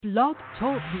Blog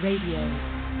Talk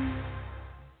Radio.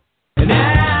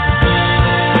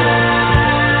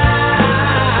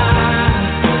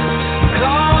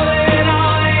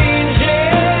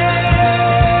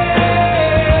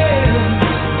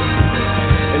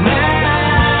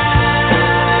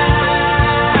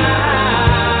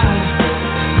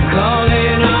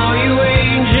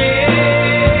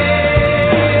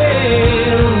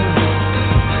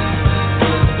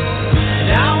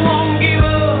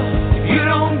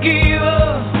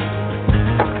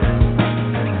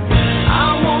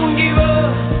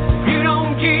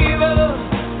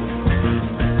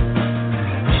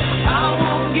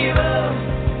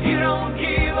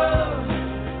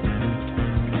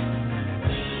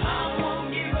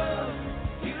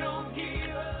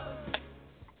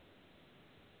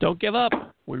 Don't give up.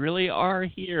 We really are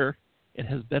here. It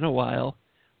has been a while,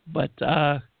 but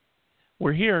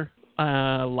we're here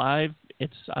live.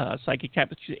 It's Psychic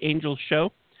Tapestry Angel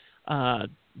Show.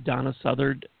 Donna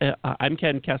Suthard. I'm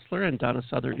Ken Kessler, and Donna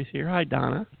Suthard is here. Hi,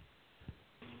 Donna.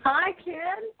 Hi, Ken.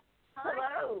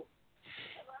 Hello.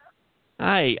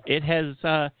 Hi. It has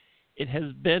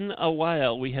been a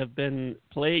while. We have been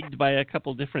plagued by a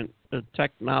couple different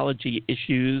technology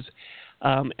issues,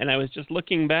 and I was just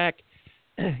looking back.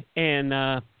 And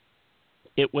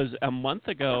it was a month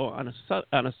ago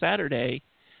on a Saturday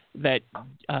that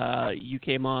you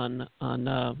came on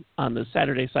the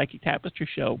Saturday Psychic Tapestry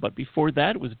show. But before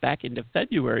that, it was back into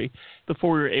February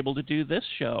before we were able to do this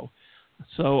show.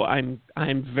 So I'm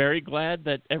very glad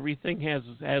that everything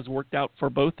has worked out for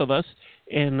both of us,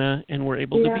 and we're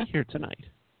able to be here tonight.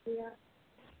 Yeah.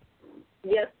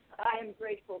 Yes, I am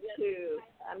grateful too.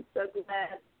 I'm so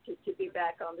glad to be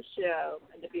back on the show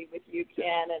and to be with you,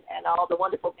 Ken, and all the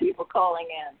wonderful people calling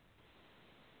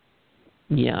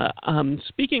in. Yeah.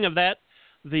 Speaking of that,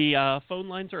 the phone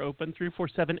lines are open.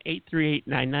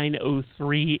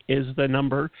 347-838-9903 is the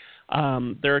number.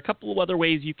 There are a couple of other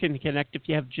ways you can connect if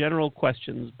you have general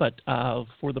questions, but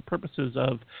for the purposes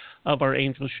of our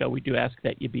Angel Show, we do ask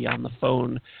that you be on the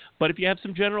phone. But if you have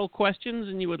some general questions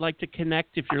and you would like to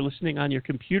connect, if you're listening on your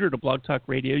computer to Blog Talk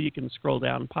Radio, you can scroll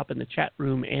down, pop in the chat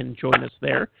room, and join us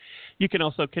there. You can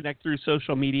also connect through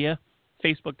social media.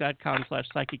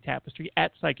 Facebook.com/Psychic Tapestry,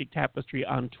 @Psychic Tapestry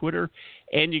on Twitter,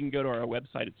 and you can go to our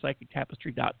website at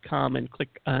psychictapestry.com and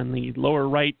click on the lower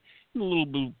right, the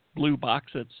little blue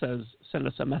box that says send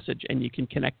us a message, and you can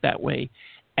connect that way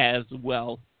as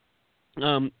well.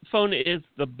 Phone is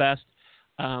the best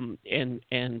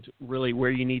and really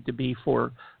where you need to be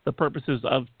for the purposes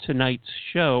of tonight's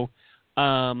show.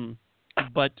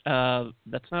 But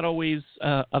that's not always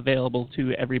available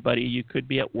to everybody. You could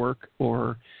be at work,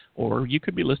 or you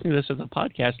could be listening to this as a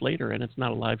podcast later, and it's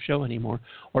not a live show anymore.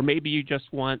 Or maybe you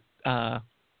just want,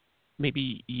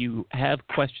 maybe you have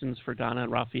questions for Donna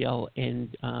and Raphael,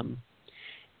 and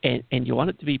you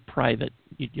want it to be private.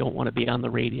 You don't want to be on the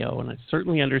radio, and I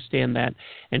certainly understand that.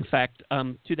 In fact,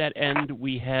 to that end,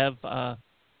 we have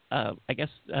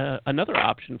another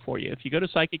option for you. If you go to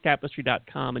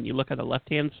psychictapestry.com and you look on the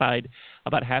left-hand side,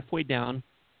 about halfway down,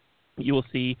 you will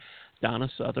see Donna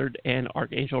Suthard and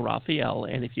Archangel Raphael.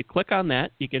 And if you click on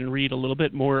that, you can read a little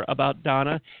bit more about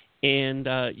Donna, and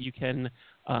you can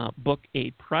book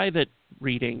a private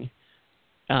reading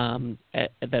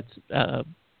that's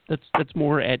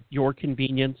more at your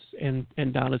convenience and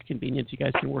Donna's convenience. You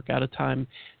guys can work out a time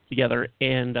together,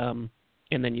 and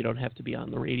then you don't have to be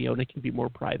on the radio, and it can be more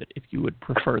private if you would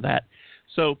prefer that.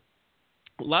 So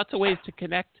lots of ways to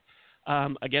connect.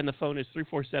 Again, the phone is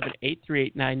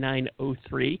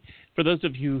 347-838-9903. For those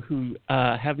of you who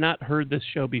have not heard this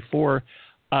show before,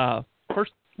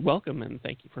 first, welcome and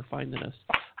thank you for finding us.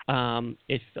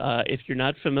 If you're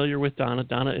not familiar with Donna,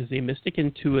 Donna is a mystic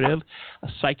intuitive, a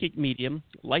psychic medium,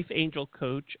 life angel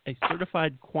coach, a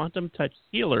certified quantum touch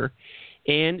healer,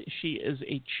 and she is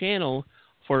a channel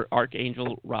for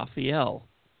Archangel Raphael.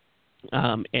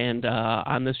 And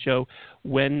on this show,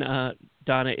 when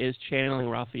Donna is channeling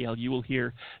Raphael, you will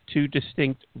hear two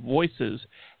distinct voices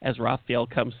as Raphael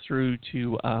comes through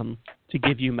to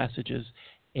give you messages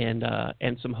and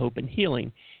some hope and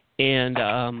healing. And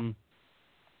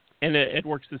it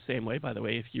works the same way, by the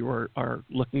way. If you are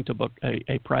looking to book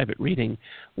a private reading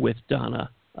with Donna,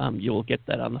 you'll get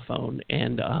that on the phone,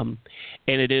 and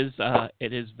it is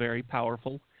very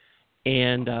powerful.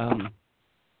 And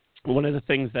one of the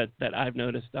things that I've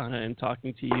noticed, Donna, in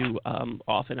talking to you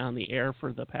often on the air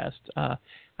for the past,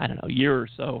 year or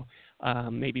so,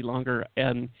 maybe longer,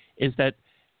 is that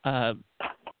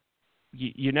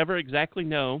you never exactly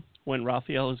know when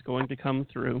Raphael is going to come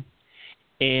through,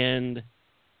 and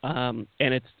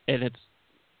it's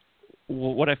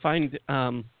what I find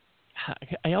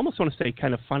I almost want to say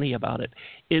kind of funny about it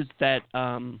is that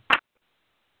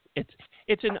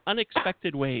it's in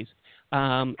unexpected ways.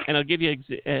 And I'll give you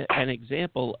an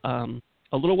example.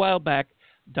 A little while back,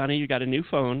 Donna, you got a new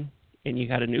phone, and you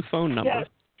got a new phone number. Yes.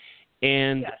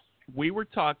 And Yes. we were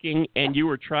talking, and you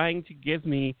were trying to give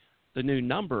me the new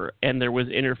number, and there was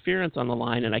interference on the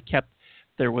line, and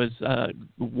there was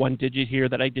one digit here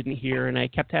that I didn't hear, and I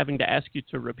kept having to ask you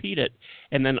to repeat it.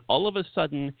 And then all of a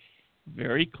sudden,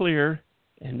 very clear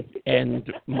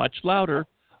and much louder,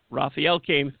 Raphael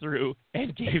came through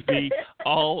and gave me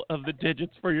all of the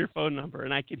digits for your phone number,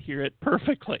 and I could hear it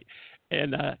perfectly.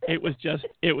 And it was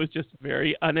just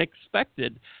very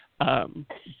unexpected,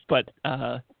 but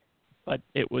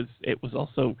it was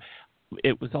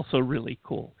also really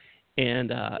cool,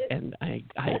 and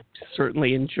I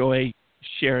certainly enjoy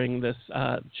sharing this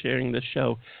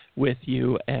show with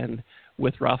you and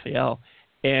with Raphael.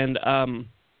 And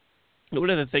one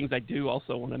of the things I do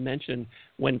also want to mention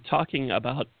when talking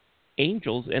about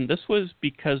angels, and this was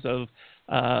because of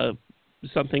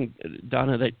something,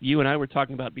 Donna, that you and I were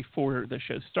talking about before the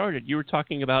show started. You were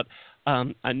talking about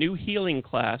a new healing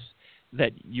class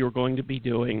that you're going to be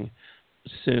doing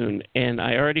soon, and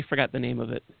I already forgot the name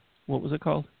of it. What was it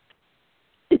called?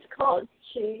 It's called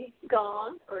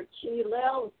Qigong, or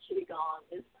Qilel Qigong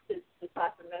is the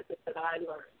type of method that I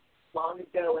learned long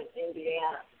ago in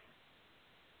Indiana.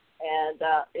 And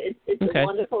it's okay. a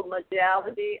wonderful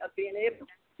modality of being able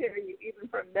to prepare you even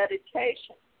for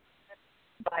meditation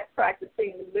by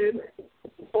practicing the movement.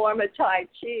 It's a form of Tai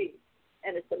Chi,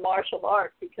 and it's a martial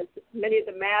art because many of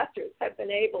the masters have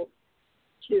been able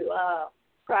to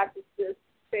practice this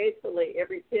faithfully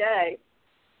every day.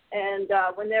 And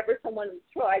whenever someone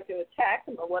tried to attack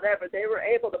them or whatever, they were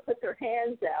able to put their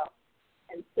hands out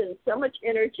and send so much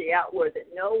energy outward that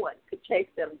no one could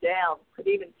take them down, could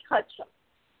even touch them.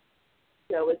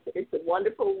 So it's a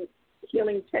wonderful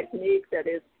healing technique that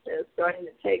is starting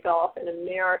to take off in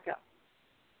America.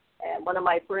 And one of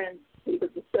my friends, he was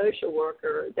a social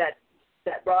worker that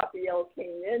Raphael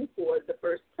came in for the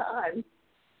first time,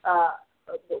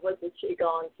 was a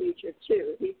Qigong teacher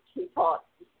too. He taught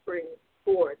the spring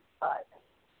sport type.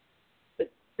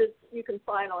 But this you can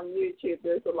find on YouTube.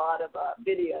 There's a lot of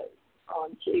videos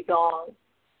on Qigong,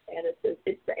 and it's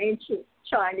the ancient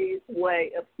Chinese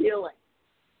way of healing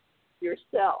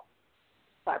yourself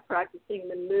by practicing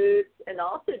the moves and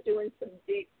also doing some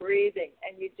deep breathing.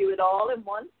 And you do it all in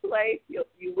one place. You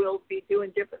will be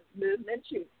doing different movements.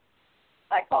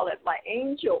 I call it my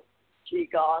angel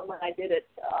Qigong when I did it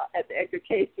at the Edgar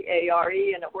Cayce Are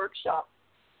in a workshop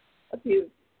in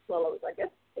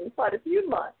quite a few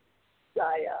months.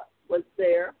 I was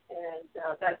there, and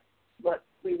that's what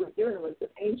we were doing was an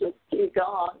angel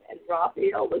Qigong, and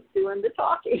Raphael was doing the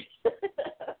talking.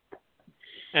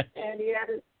 And he had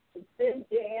a Zen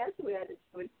dance. We had to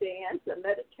do a dance, a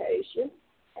meditation,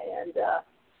 and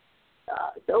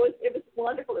so it was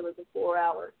wonderful. It was a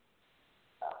 4-hour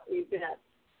event.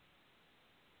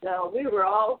 So we were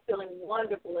all feeling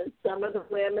wonderful, and some of the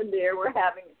women there were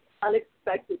having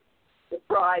unexpected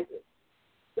surprises.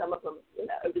 Some of them,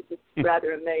 it was just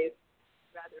rather amazing.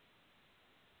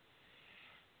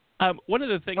 One of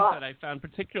the things that I found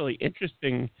particularly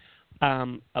interesting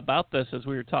about this, as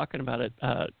we were talking about it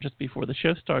just before the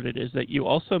show started, is that you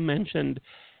also mentioned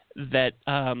that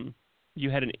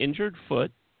you had an injured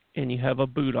foot and you have a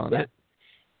boot on it,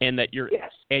 and that you're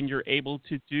able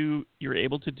to do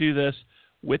this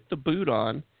with the boot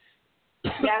on.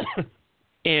 Yes.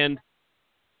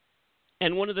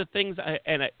 And one of the things I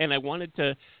wanted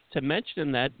to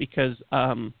mention that because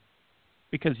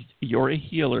you're a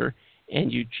healer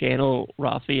and you channel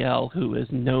Raphael, who is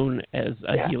known as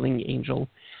a healing angel,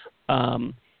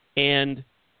 and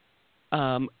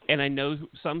I know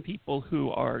some people who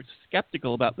are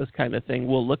skeptical about this kind of thing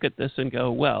will look at this and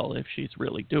go, well, if she's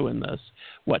really doing this,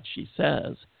 what she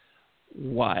says,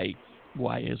 why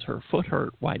is her foot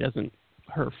hurt? Why doesn't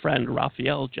her friend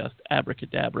Raphael just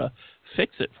abracadabra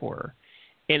fix it for her?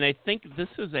 And I think this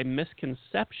is a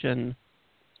misconception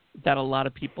that a lot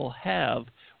of people have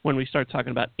when we start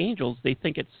talking about angels. They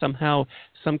think it's somehow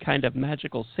some kind of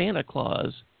magical Santa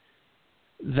Claus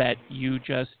that you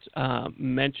just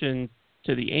mention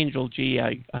to the angel, gee,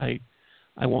 I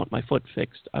want my foot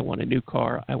fixed, I want a new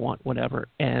car, I want whatever,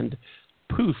 and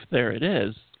poof, there it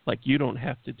is. Like, you don't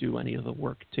have to do any of the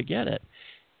work to get it.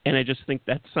 And I just think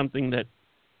that's something that,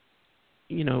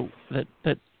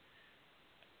 that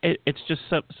it's just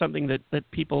something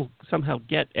that people somehow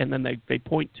get, and then they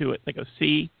point to it. They go,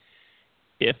 see,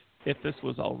 if this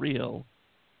was all real,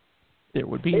 there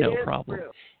would be no problem.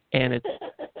 True. And it's,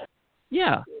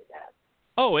 yeah.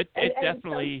 Oh, it and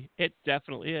definitely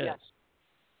is.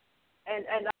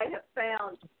 And I have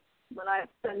found when I've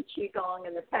done Qigong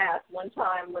in the past, one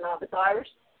time when I was Irish,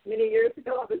 many years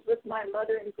ago, I was with my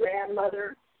mother and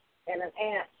grandmother and an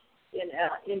aunt in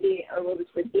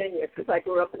Virginia, because I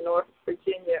grew up in North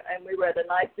Virginia, and we were at a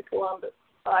Knights of Columbus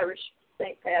Irish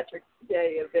St. Patrick's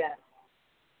Day event.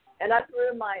 And I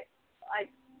threw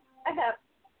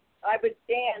I would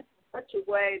dance in such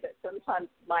a way that sometimes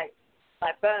my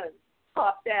bones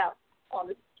popped out on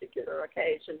this particular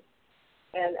occasion.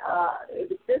 And it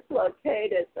was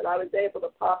dislocated, but I was able to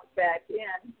pop it back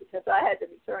in because I had to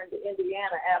return to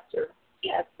Indiana after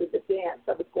the dance.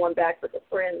 I was going back with a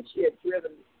friend. She had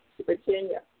driven to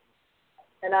Virginia.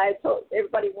 And I told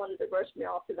everybody wanted to rush me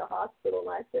off to the hospital, and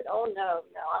I said, oh, no,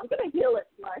 I'm going to heal it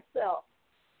myself.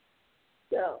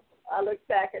 So I looked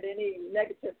back at any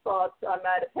negative thoughts I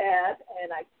might have had,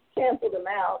 and I canceled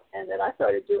them out, and then I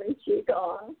started doing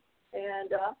Qigong, and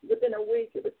within a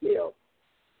week it was healed.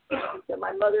 So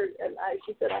my mother and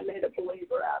she said I made a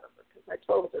believer out of her because I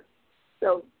told her.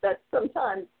 So that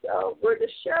sometimes we're to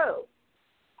show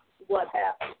what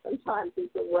happens. Sometimes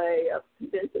it's a way of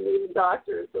convincing even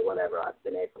doctors or whatever. I've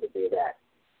been able to do that.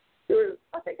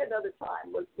 I think another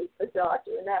time was a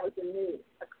doctor, and that was a knee,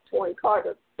 a torn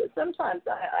cartilage. So sometimes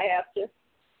I have to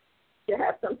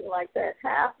have something like that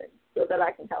happen so that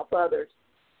I can help others.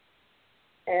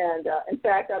 And, in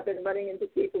fact, I've been running into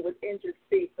people with injured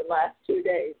feet the last 2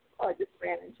 days. I just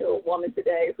ran into a woman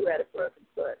today who had a broken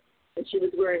foot, and she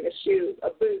was wearing a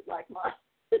boot like mine.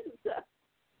 So,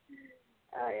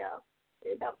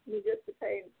 it helps me just to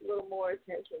pay a little more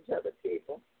attention to other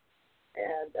people.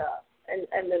 And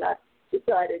then I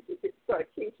decided to start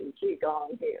teaching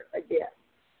Qigong here again.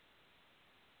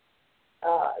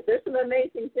 There's some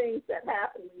amazing things that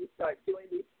happen when you start doing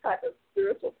these type of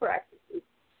spiritual practices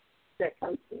that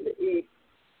comes from the East.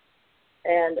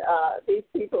 And these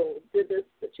people did this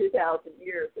for 2,000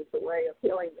 years as a way of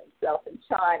healing themselves in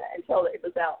China until it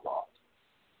was outlawed.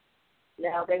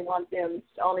 Now they want them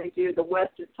to only do the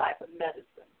Western type of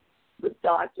medicine with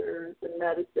doctors and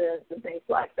medicines and things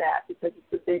like that because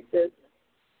it's a big business.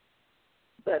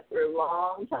 But for a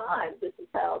long time, this is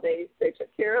how they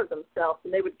took care of themselves,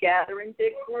 and they would gather in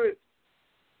big groups.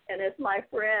 And as my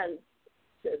friend,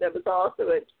 that was also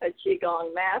a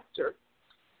Qigong master,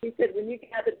 he said, when you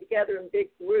gather together in big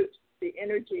groups, the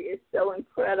energy is so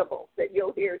incredible that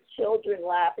you'll hear children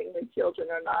laughing when children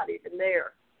are not even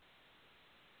there.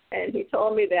 And he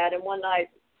told me that, and one night,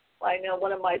 I know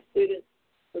one of my students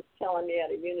was telling me at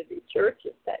a Unity church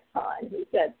at that time, he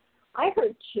said, I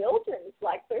heard children, it's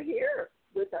like they're here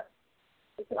with us.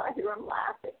 He said, I hear them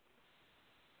laughing.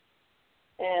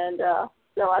 And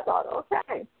so I thought,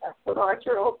 okay, that's what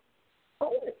Archangel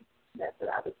told me. That's what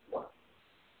I was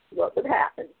what would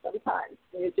happen sometimes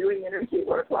when you're doing energy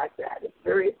work like that. It's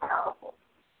very powerful.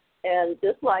 And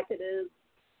just like it is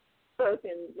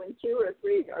spoken, when 2 or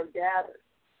 3 are gathered,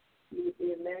 you would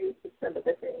be amazed at some of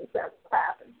the things that will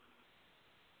happen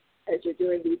as you're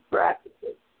doing these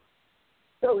practices.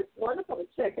 So it's wonderful to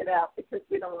check it out because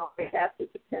we don't always have to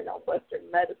depend on Western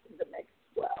medicine to make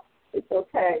us well. It's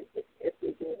okay if we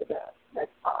do that.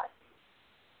 That's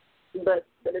fine. But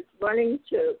it's learning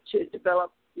to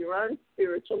develop your own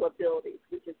spiritual abilities,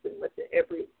 which is with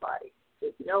everybody.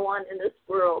 There's no one in this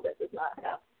world that does not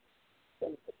have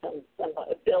some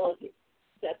ability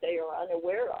that they are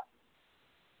unaware of.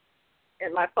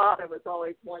 And my father was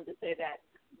always one to say that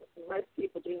most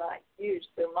people do not use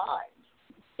their mind.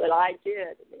 But I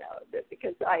did,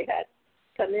 because I had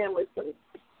come in with some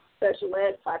special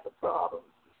ed type of problems,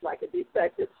 like a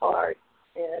defective heart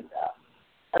and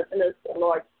a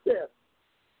large cyst.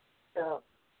 So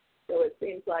it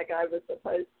seems like I was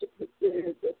supposed to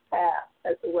pursue this path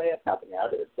as a way of helping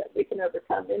others, that we can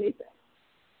overcome anything,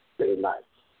 pretty much.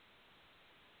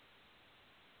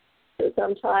 So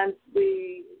sometimes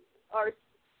we are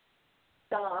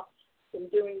stopped from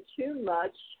doing too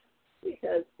much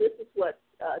because this is what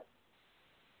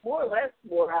more or less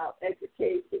wore out Edgar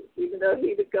Cayce, even though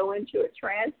he would go into a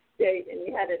trance state and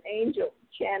he had an angel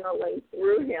channeling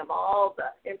through him all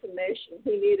the information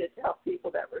he needed to help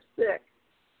people that were sick.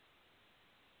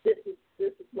 This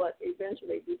is what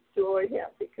eventually destroyed him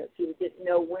because he didn't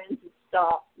know when to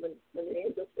stop when the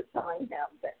angels were telling him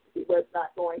that he was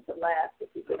not going to last if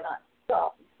he could not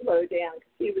stop and slow down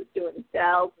because he was doing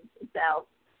thousands and thousands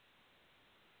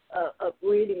of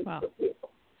readings for people.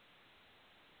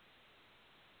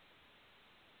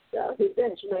 So he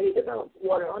eventually developed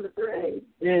water on the brain.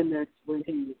 And that's when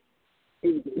he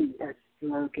had a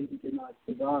stroke and he did not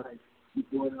survive. He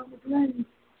water on the brain.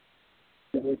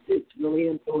 So it's really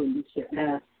important to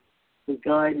ask for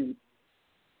guidance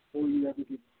before you ever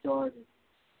get started.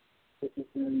 This is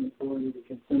very important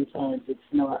because sometimes it's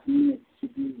not meant to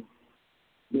be.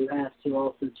 You have to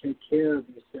also take care of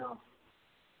yourself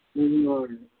when you're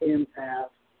an empath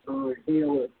or a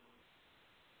healer.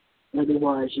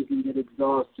 Otherwise, you can get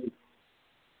exhausted.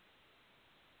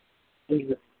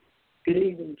 Anyway, good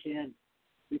evening, Ken.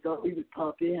 We thought we would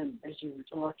pop in as you were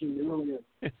talking earlier.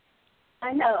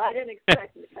 I know. I didn't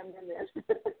expect you to come in there.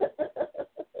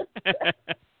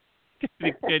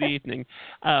 Good evening.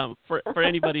 For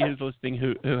anybody who's listening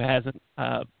who hasn't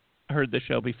heard the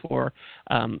show before,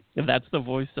 that's the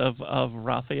voice of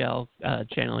Raphael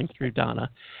channeling through Donna,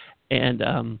 and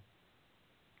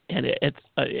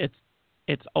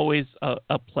it's always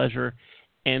a pleasure,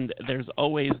 and there's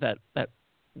always that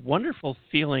wonderful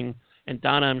feeling. And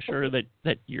Donna, I'm sure that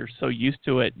you're so used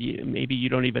to it, maybe you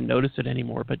don't even notice it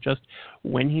anymore. But just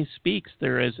when he speaks,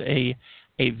 there is a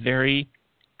very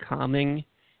calming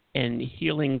and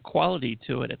healing quality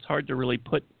to it. It's hard to really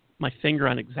put my finger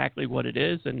on exactly what it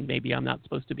is, and maybe I'm not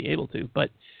supposed to be able to.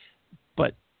 But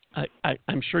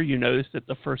I'm sure you noticed it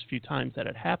the first few times that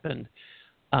it happened.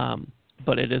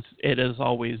 But it is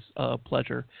always a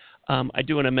pleasure. I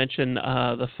do want to mention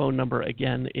the phone number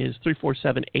again is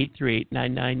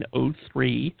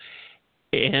 347-838-9903.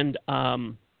 And I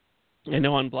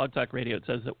know on Blog Talk Radio it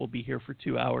says that we'll be here for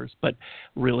 2 hours, but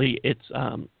really it's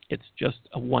just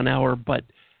a 1 hour. But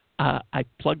I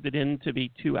plugged it in to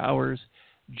be 2 hours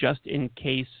just in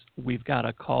case we've got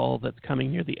a call that's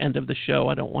coming near the end of the show.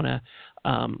 I don't want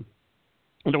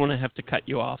to have to cut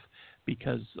you off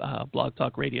because Blog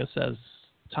Talk Radio says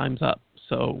time's up.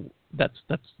 So that's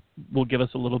will give us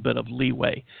a little bit of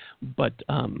leeway, but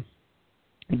in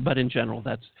general,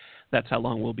 that's how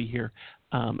long we'll be here.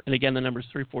 And again, the number is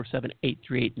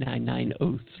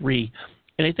 347-838-9903.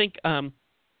 And I think, I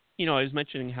was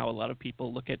mentioning how a lot of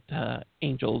people look at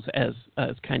angels as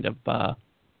kind of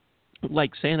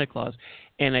like Santa Claus,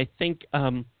 and I think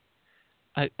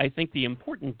I think the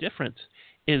important difference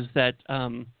is that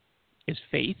is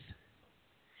faith.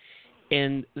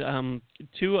 And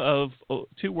two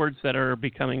words that are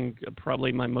becoming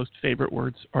probably my most favorite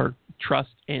words are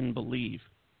trust and believe.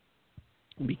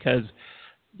 Because,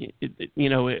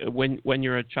 when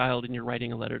you're a child and you're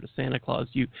writing a letter to Santa Claus,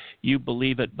 you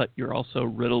believe it, but you're also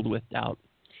riddled with doubt.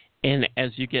 And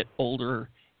as you get older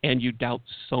and you doubt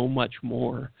so much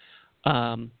more,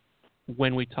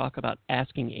 when we talk about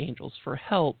asking angels for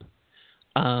help,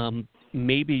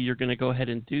 maybe you're going to go ahead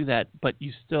and do that, but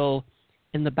you still,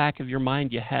 in the back of your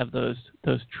mind, you have those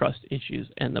trust issues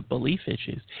and the belief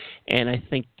issues. And I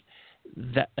think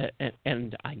that,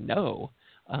 and I know,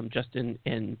 just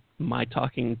in my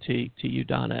talking to you,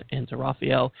 Donna, and to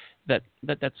Raphael,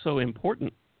 that's so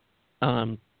important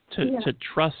to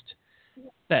trust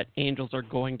that angels are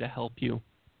going to help you,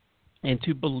 and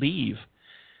to believe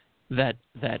that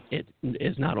it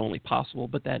is not only possible,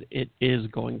 but that it is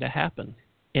going to happen.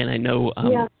 And I know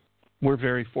we're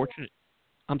very fortunate.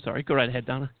 I'm sorry. Go right ahead,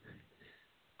 Donna.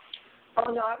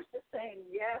 Oh, no, I was just saying,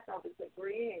 yes, I was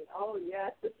agreeing. Oh,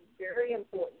 yes, this is very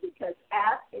important because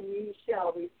ask and you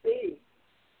shall receive.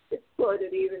 It's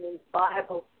quoted even in the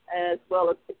Bible as well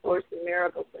as the Course in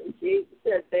Miracles. And Jesus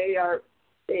said they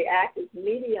act as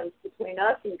mediums between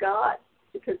us and God.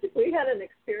 Because if we had an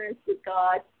experience with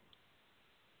God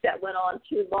that went on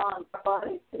too long, our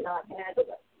bodies cannot handle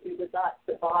it. We would not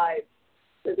survive.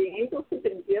 So the angels have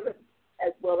been given,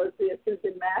 as well as the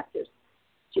ascended masters,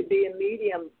 to be a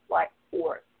medium-like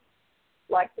force,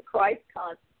 like the Christ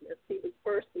consciousness. He was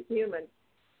first a human,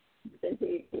 then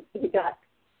he was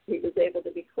able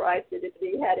to be Christed. If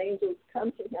he had angels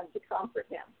come to him to comfort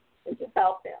him and to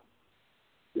help him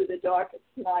through the darkest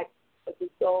night of the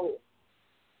soul.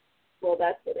 Well,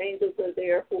 that's what angels are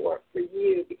there for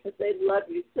you, because they love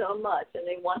you so much and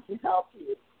they want to help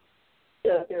you.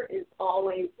 So there is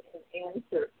always an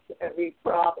answer to every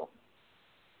problem.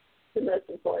 The most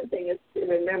important thing is to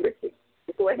remember to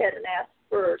go ahead and ask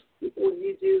first before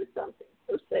you do something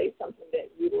or say something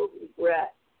that you will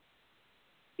regret,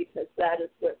 because that is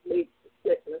what leads to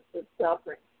sickness and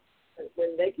suffering. And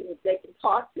when they can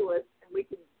talk to us, and we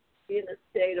can be in a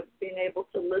state of being able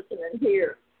to listen and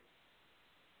hear,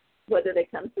 whether they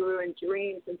come through in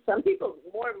dreams. And some people,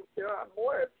 there are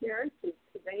more appearances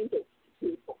of angels to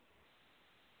people.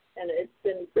 And it's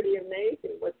been pretty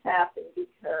amazing what's happened,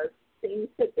 because things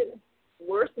have been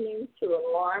worsening to an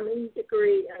alarming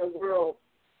degree in the world.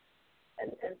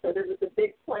 And so there was a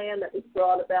big plan that was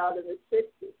brought about in the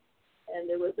 60s. And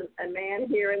there was a man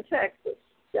here in Texas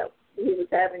that he was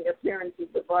having appearances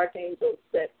of archangels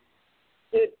that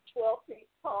stood 12 feet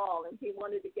tall, and he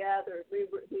wanted to gather. He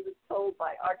was told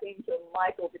by Archangel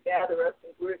Michael to gather us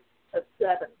in groups of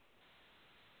 7.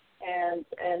 and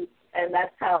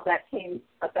that's how that came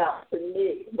about for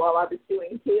me while I was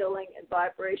doing healing and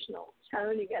vibrational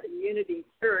toning at a Unity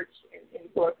Church in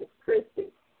Corpus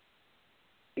Christi.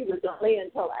 It was only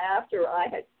until after I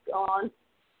had gone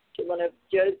to one of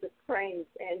Joseph Crane's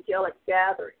Angelic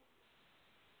gatherings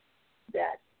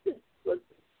that this was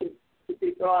to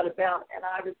be brought about, and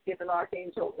I was given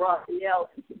Archangel Raphael,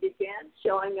 and he began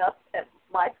showing up at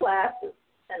my classes,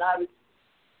 and I was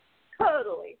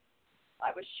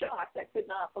shocked. I could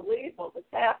not believe what was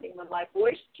happening when my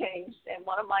voice changed, and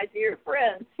one of my dear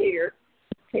friends here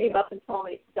came up and told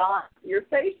me, Don, your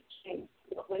face changed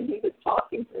when he was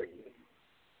talking for you.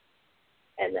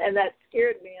 And that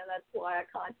scared me, and that's why I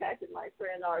contacted my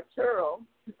friend Arturo,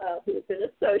 who has been a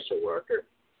social worker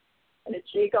and a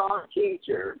Qigong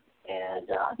teacher and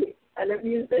a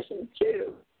musician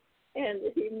too. And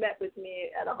he met with me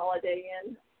at a Holiday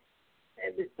Inn,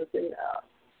 and this was in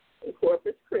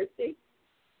Corpus Christi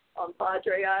on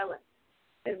Padre Island.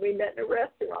 And we met in a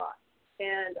restaurant.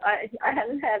 And I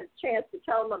hadn't had a chance to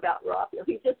tell him about Raphael.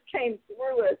 He just came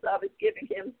through as I was giving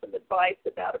him some advice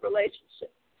about a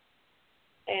relationship.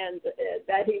 And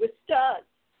that he was stunned,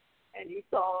 and he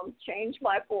saw him change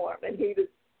my form, and he was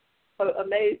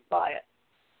amazed by it.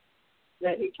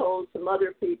 That he told some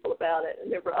other people about it,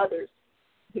 and there were others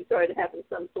who started having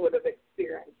some sort of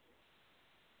experience.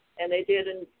 And they did,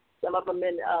 and some of them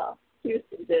in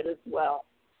Houston did as well.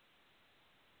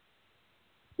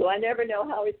 So I never know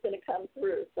how he's going to come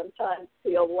through. Sometimes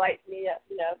he'll light me up,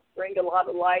 bring a lot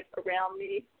of light around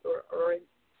me or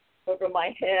over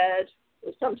my head.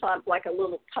 Or sometimes like a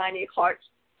little tiny heart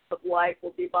of light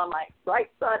will be by my right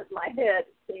side of my head.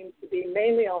 It seems to be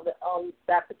mainly on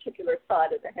that particular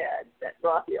side of the head that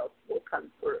Raphael will come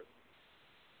through,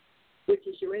 which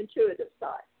is your intuitive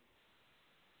side.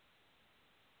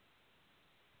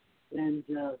 And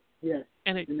yes,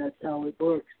 and that's how it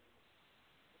works.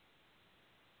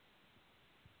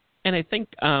 And I think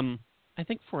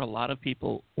for a lot of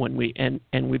people, when we and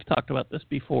we've talked about this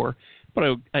before, but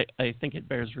I think it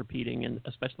bears repeating, and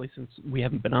especially since we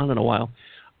haven't been on in a while,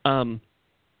 I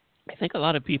think a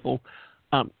lot of people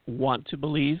want to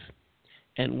believe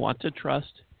and want to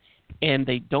trust, and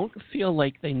they don't feel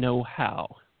like they know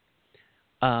how.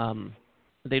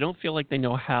 They don't feel like they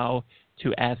know how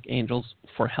to ask angels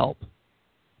for help.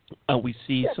 We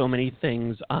see so many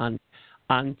things on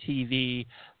TV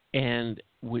and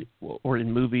or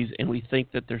in movies, and we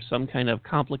think that there's some kind of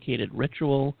complicated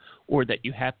ritual, or that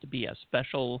you have to be a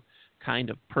special kind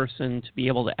of person to be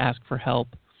able to ask for help,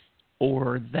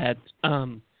 or that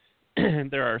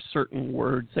there are certain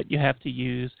words that you have to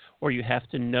use, or you have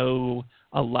to know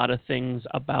a lot of things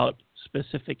about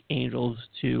specific angels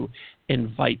to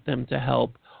invite them to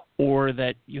help, or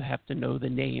that you have to know the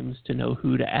names to know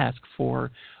who to ask for,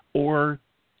 or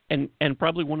and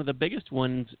probably one of the biggest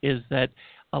ones is that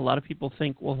a lot of people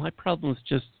think, well, my problem is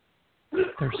just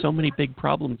there's so many big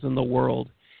problems in the world,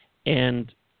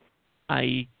 and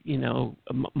my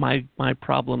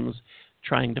problems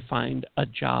trying to find a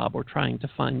job or trying to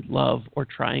find love or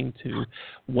trying to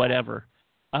whatever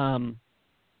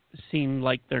seem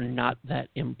like they're not that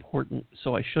important,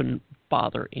 so I shouldn't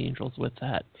bother angels with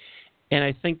that. And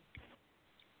I think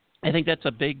that's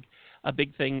a big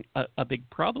thing, a big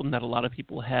problem that a lot of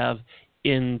people have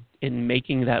in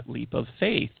making that leap of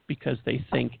faith, because they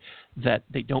think that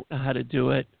they don't know how to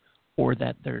do it, or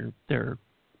that their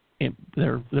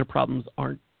problems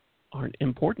aren't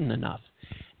important enough.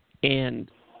 And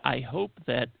I hope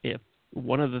that if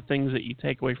one of the things that you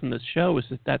take away from this show is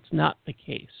that that's not the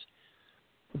case.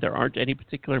 There aren't any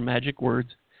particular magic words.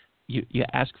 You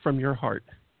ask from your heart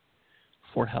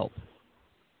for help,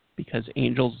 because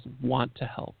angels want to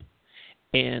help,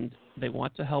 and they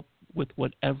want to help with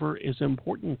whatever is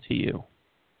important to you.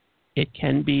 It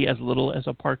can be as little as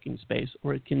a parking space,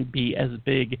 or it can be as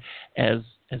big as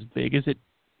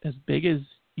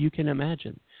you can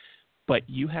imagine. But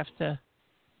you have to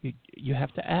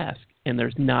ask, and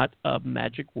there's not a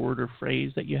magic word or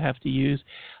phrase that you have to use.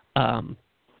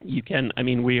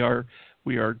 We are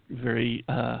very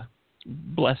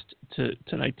blessed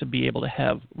tonight to be able to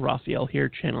have Raphael here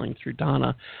channeling through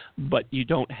Donna, but you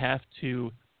don't have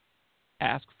to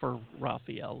ask for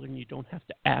Raphael, and you don't have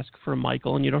to ask for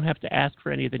Michael, and you don't have to ask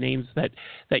for any of the names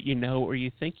that you know or you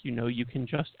think you know. You can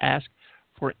just ask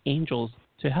for angels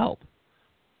to help,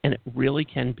 and it really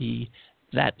can be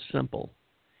that simple.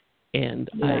 And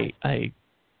yeah.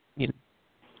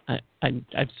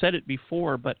 I've said it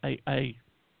before, but I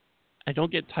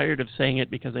don't get tired of saying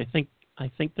it, because I think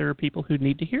there are people who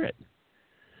need to hear it.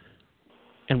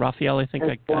 And Raphael, I think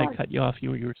I cut you off.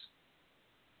 You were,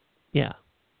 yeah.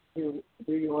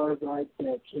 you are right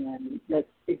there, Ken. That's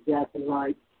exactly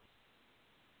right.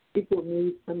 People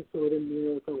need some sort of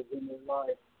miracles in their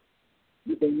life.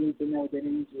 They need to know that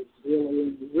angels really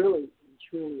and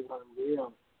truly are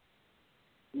real.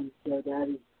 And so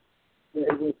that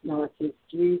was not just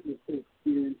Jesus who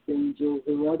experienced angels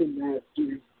or other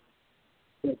masters,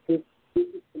 but this is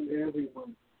for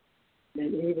everyone.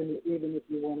 And even if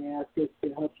you want to ask us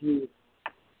to help you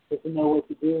to know what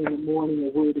to do in the morning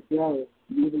or where to go,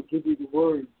 we will give you the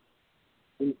words.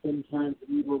 And sometimes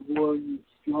we will warn you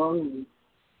strongly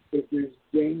if there's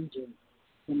danger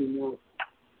coming up.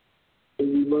 So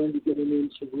you learn to get an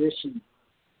intuition.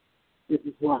 This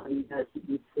is why you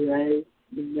pray,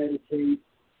 you meditate,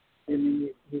 and then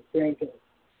you thank us.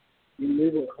 And we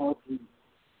will help you.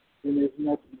 And there's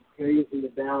nothing crazy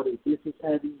about it. This is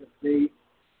having the faith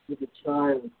with a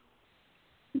child.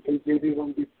 Because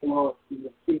everyone gets lost in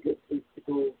the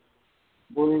egotistical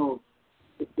world.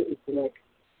 It's like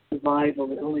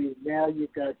survival. And only now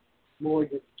you've got more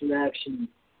distractions.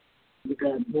 You've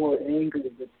got more anger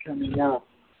that's coming up.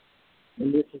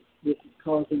 And this is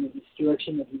causing the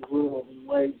destruction of your world in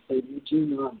ways that you do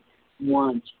not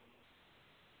want.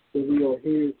 So we are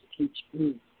here to teach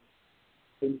peace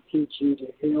and teach you to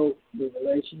heal the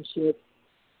relationship.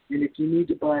 And if you need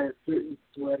to buy a certain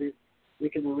sweater, we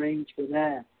can arrange for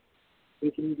that.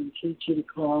 We can even teach you to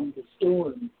calm the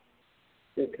storms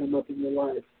that come up in your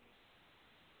life.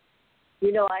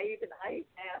 You know, I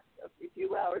asked a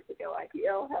few hours ago,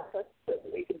 IPL help us so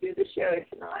that we can do the show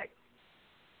tonight.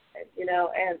 And, you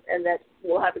know, and that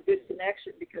we'll have a good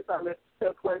connection because I live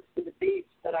so close to the beach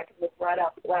that I can look right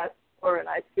out the glass door and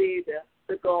I see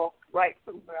the Gulf right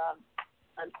from where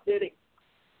I'm sitting.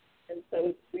 And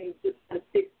so we just a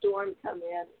big storm come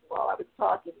in while I was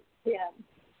talking to him.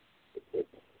 It's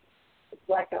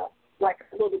like a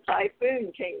little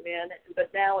typhoon came in,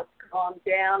 but now it's calmed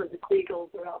down and the seagulls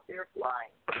are out there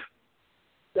flying.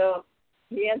 So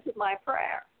he answered my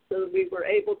prayer so that we were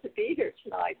able to be here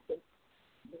tonight since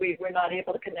we were not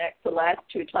able to connect the last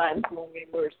two times when we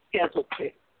were scheduled to.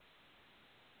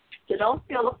 So don't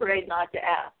feel afraid not to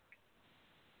ask.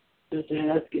 Just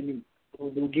ask and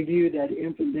we'll give you that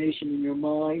information in your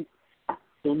mind.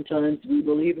 Sometimes we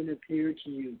will even appear to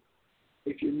you.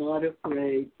 If you're not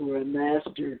afraid for a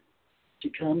master to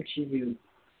come to you,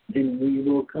 then we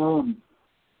will come.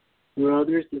 For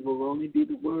others, it will only be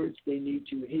the words they need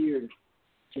to hear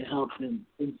to help them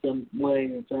in some way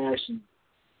or fashion.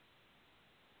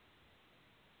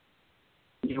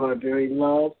 You are very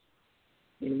loved,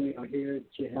 and we are here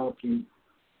to help you.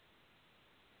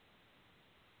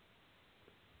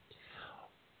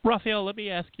 Raphael, let me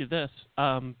ask you this.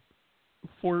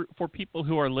 For people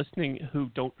who are listening who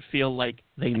don't feel like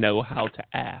they know how to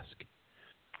ask,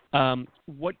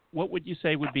 what would you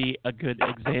say would be a good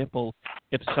example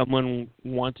if someone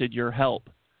wanted your help?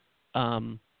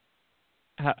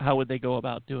 How would they go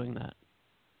about doing that?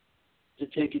 To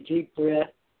take a deep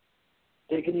breath.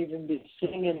 They can even be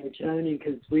singing or toning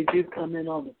because we do come in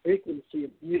on the frequency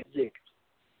of music.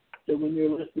 So when you're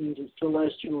listening to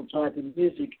celestial type of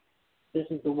music, this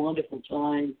is a wonderful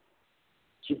time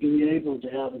to be able to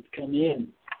have it come in.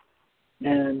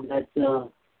 And that's,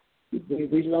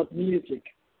 we love music,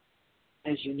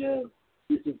 as you know.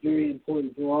 This is very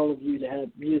important for all of you to have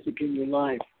music in your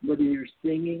life, whether you're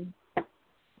singing,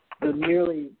 but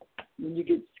merely when you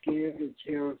get scared or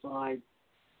terrified,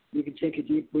 you can take a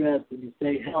deep breath and you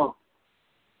say, help.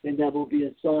 And that will be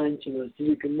a sign to us. So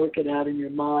you can work it out in your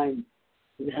mind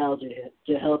and how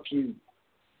to help you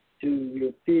through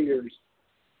your fears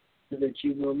so that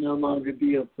you will no longer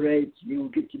be afraid. You will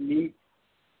get to meet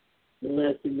the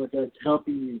lesson with us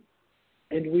helping you.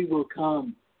 And we will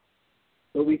come.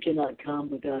 But we cannot come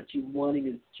without you wanting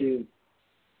us to.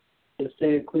 So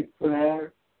say a quick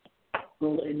prayer.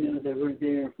 We'll let you know that we're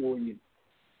there for you.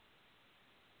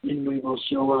 And we will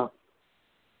show up.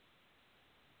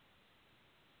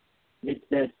 It's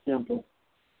that simple.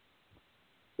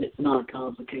 It's not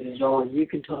complicated at all. You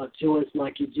can talk to us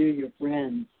like you do your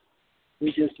friends.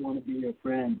 We just want to be your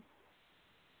friend.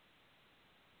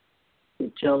 So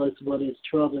tell us what is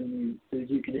troubling you so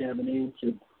you can have an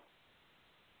answer.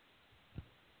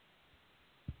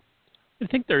 I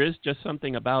think there is just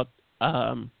something about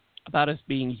us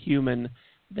being human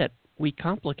that we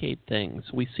complicate things.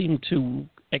 We seem to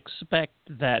expect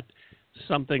that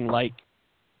something like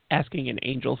asking an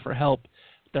angel for help,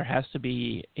 there has to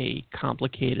be a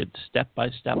complicated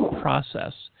step-by-step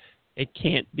process. It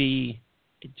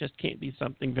just can't be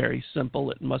something very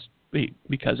simple. It must be,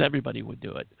 because everybody would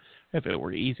do it if it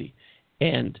were easy.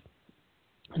 And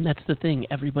that's the thing.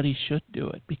 Everybody should do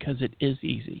it because it is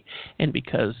easy. And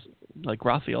because, like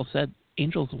Raphael said,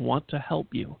 angels want to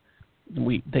help you.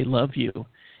 They love you,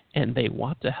 and they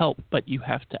want to help, but you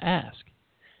have to ask.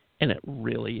 And it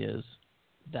really is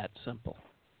that simple.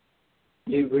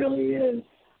 It really is.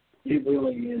 It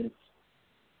really is.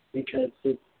 Because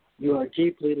you are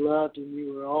deeply loved, and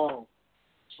you are all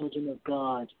children of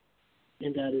God,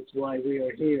 and that is why we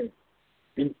are here.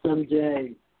 And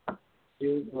someday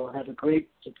you will have a great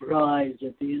surprise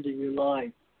at the end of your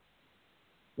life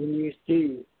when you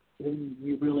see who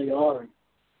you really are.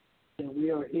 So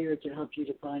we are here to help you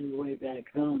to find your way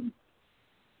back home.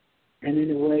 And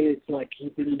in a way, it's like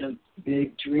you've been in a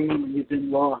big dream and you've been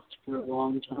lost for a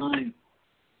long time.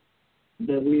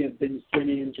 That we have been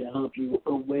sent in to help you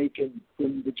awaken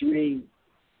from the dream.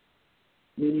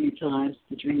 Many times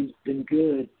the dream's been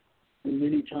good, and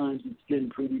many times it's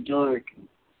been pretty dark.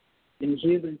 And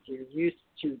humans are used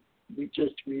to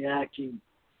just reacting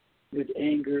with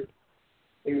anger,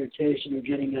 irritation, or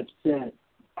getting upset.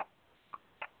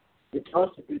 It's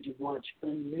also good to watch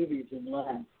fun movies and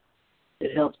laugh.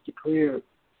 It helps to clear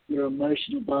your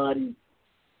emotional body.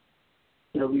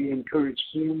 So we encourage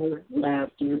humor,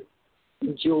 laughter,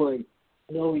 and joy,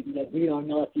 knowing that we are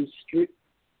not these strict,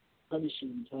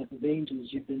 punishing type of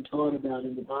angels you've been taught about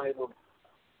in the Bible.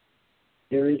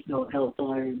 There is no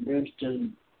hellfire and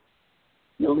brimstone.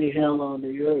 The only hell on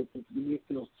the earth is when you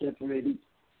feel separated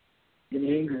in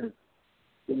anger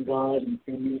from God and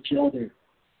from each other.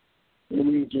 And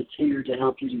we're just here to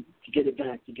help you to get it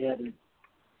back together.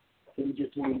 So we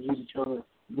just want you to tell us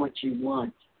what you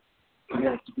want. You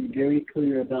have to be very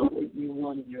clear about what you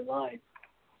want in your life,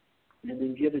 and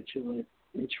then give it to us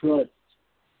and trust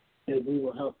that we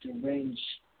will help to arrange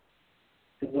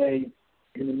the way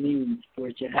and the means for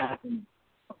it to happen.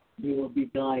 You will be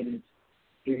guided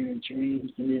through your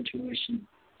dreams and intuition.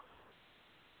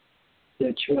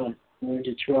 So trust, learn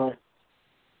to trust,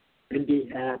 and be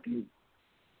happy.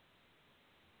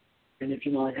 And if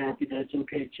you're not happy, that's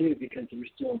okay too, because we're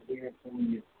still here for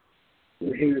you.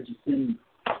 We're here to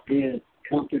be as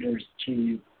comforters to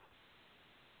you.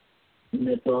 And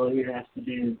that's all you have to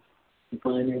do, to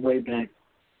find your way back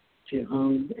to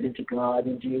home and to God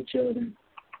and to each other.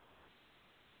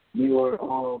 You are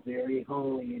all very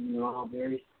holy and you're all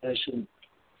very special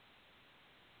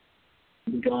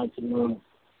in God's love.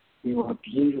 You are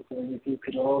beautiful, and if you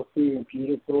could all see a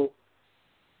beautiful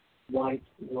white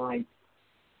light,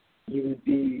 you would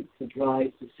be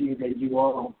surprised to see that you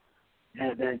all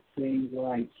have that same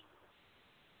light.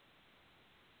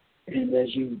 And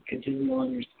as you continue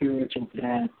on your spiritual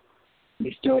path,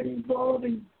 you start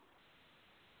evolving.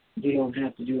 You don't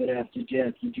have to do it after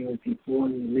death. You do it before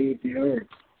you leave the earth.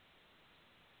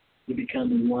 You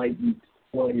become enlightened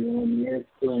while you're on the earth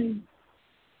plane.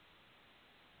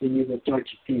 Then you will start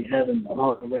to see heaven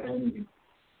all around you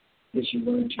as you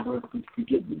learn to work with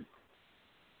forgiveness,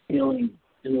 healing,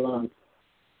 and love.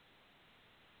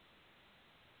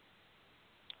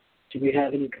 Do we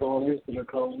have any callers that are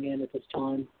calling in at this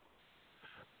time?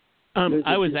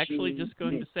 I was actually just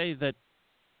going to say that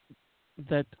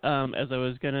as I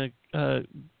was going to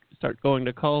start going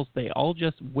to calls, they all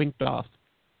just winked off.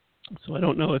 So I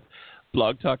don't know if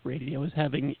Blog Talk Radio is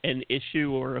having an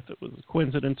issue or if it was a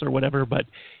coincidence or whatever. But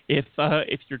if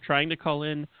you're trying to call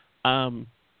in,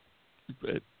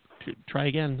 try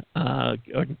again. Or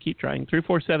keep trying.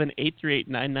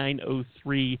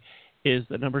 347-838-9903 is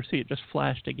the number. See, it just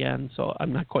flashed again, so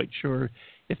I'm not quite sure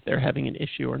if they're having an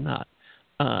issue or not.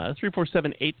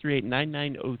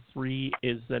 347-838-9903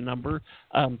 is the number.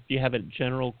 If you have a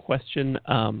general question,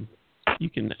 you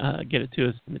can get it to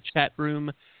us in the chat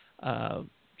room.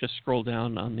 Just scroll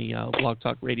down on the Blog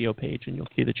Talk Radio page, and you'll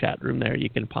see the chat room there.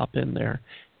 You can pop in there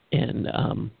and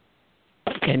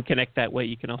connect that way.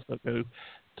 You can also go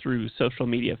through social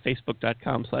media,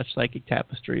 facebook.com/Psychic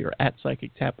Tapestry or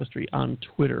 @Psychic Tapestry on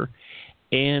Twitter.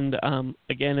 And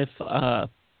again,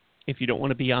 if you don't want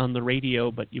to be on the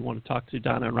radio but you want to talk to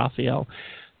Donna and Raphael,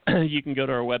 you can go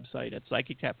to our website at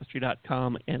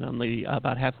psychictapestry.com, and on the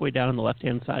about halfway down on the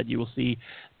left-hand side, you will see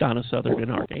Donna Suthard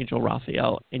and Archangel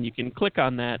Raphael, and you can click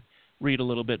on that, read a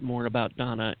little bit more about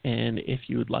Donna, and if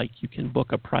you would like, you can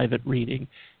book a private reading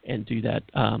and do that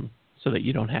so that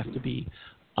you don't have to be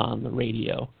on the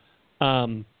radio.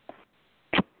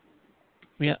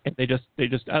 Yeah, they just.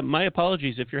 My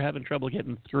apologies if you're having trouble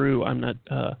getting through. I'm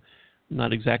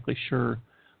not exactly sure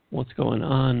what's going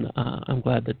on. I'm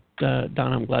glad that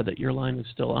Donna. I'm glad that your line is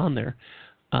still on there,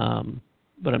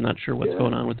 but I'm not sure what's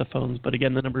going on with the phones. But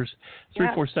again, the number's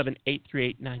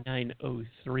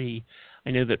 347-838-9903.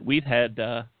 I know that we've had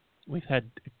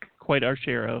quite our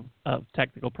share of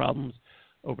technical problems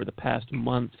over the past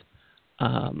month.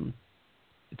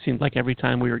 it seemed like every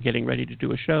time we were getting ready to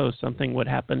do a show, something would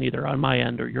happen either on my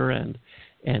end or your end,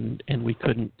 and we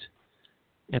couldn't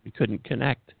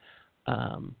connect.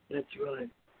 That's right.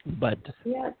 But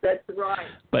yes, that's right.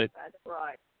 But that's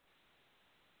right.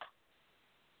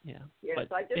 Yeah. Yes,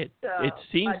 but I just, it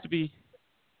seems to be.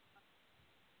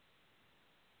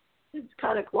 It's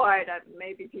kind of quiet.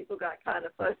 Maybe people got kind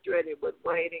of frustrated with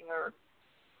waiting, or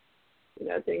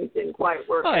things didn't quite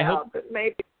work out. But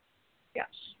maybe, yes.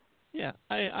 Yeah,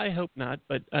 I hope not.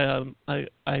 But I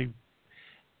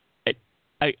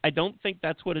don't think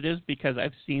that's what it is, because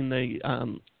I've seen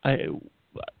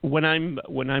when I'm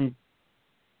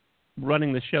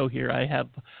running the show here, I have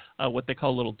what they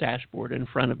call a little dashboard in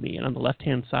front of me, and on the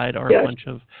left-hand side are a bunch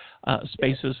of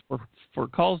spaces for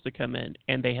calls to come in,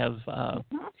 and they have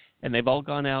and they've all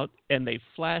gone out and they've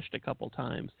flashed a couple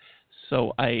times.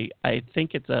 So I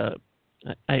think it's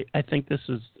I think this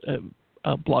is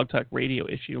a Blog Talk Radio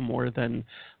issue more than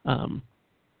that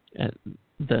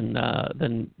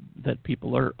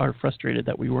people are frustrated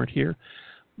that we weren't here.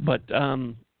 But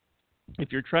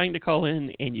if you're trying to call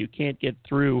in and you can't get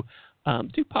through,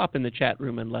 do pop in the chat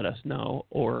room and let us know,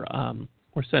 or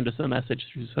send us a message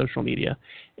through social media,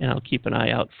 and I'll keep an eye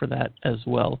out for that as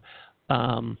well.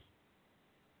 And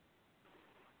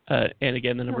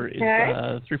again, the number is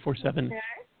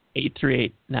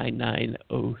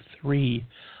 347-838-9903.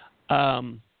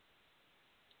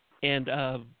 And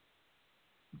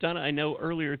Donna, I know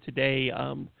earlier today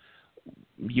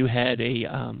you had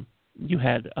a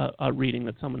reading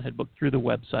that someone had booked through the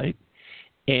website,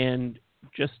 and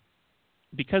just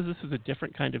because this is a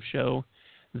different kind of show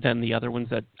than the other ones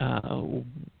that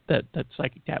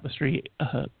Psychic Tapestry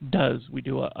does, we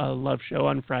do a love show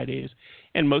on Fridays,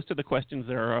 and most of the questions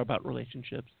there are about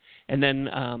relationships, and then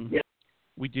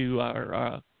we do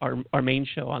our main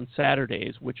show on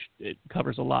Saturdays, which it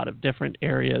covers a lot of different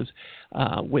areas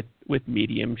with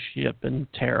mediumship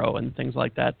and tarot and things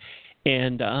like that.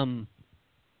 And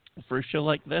for a show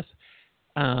like this,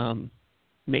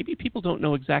 maybe people don't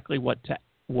know exactly what to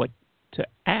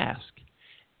ask.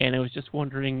 And I was just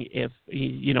wondering if,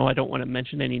 I don't want to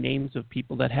mention any names of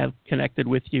people that have connected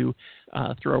with you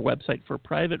through our website for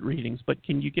private readings, but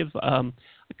can you give a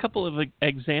couple of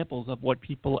examples of what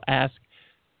people ask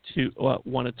to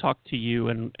want to talk to you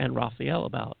and Raphael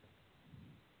about?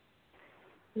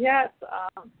 Yes.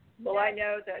 Well, I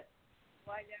know that.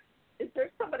 Is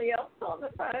there somebody else on the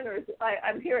phone, or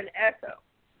I'm hearing echo?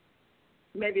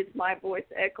 Maybe it's my voice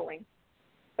echoing,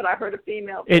 but I heard a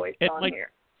female voice on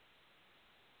here.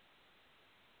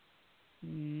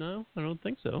 No, I don't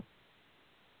think so.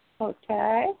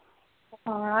 Okay.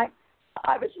 All right.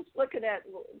 I was just looking at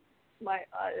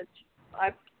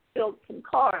I've filled some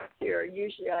cards here.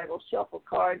 Usually I will shuffle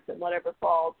cards and whatever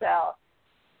falls out.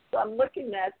 So I'm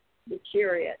looking at the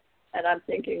Chariot, and I'm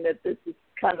thinking that this is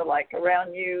kind of like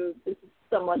around you. This is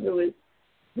someone who is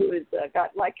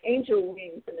got like angel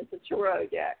wings, and it's a tarot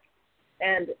deck.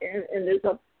 And there's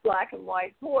a black and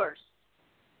white horse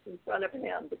in front of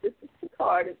him, but this is the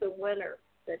card of the winner,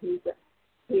 that he's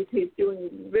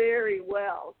doing very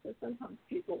well. So sometimes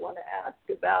people want to ask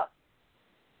about,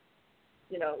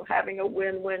 having a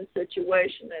win-win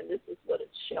situation, and this is what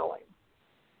it's showing.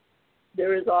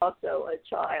 There is also a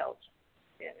child,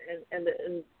 and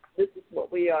this is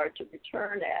what we are to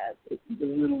return as. It's the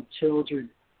little children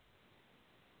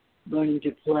learning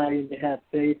to play and to have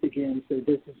faith again. So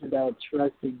this is about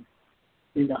trusting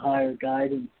in the higher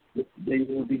guidance that they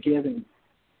will be given.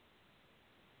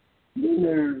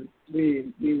 Then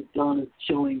Donna's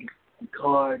showing a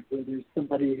card where there's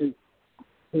somebody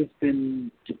who's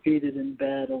been defeated in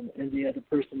battle, and the other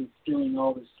person is stealing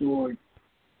all the swords.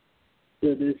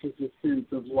 So this is a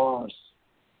sense of loss,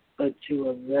 but to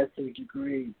a lesser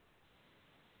degree.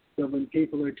 So when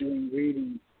people are doing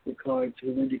readings, the cards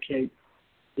will indicate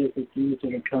different things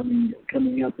that are coming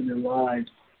up in their lives.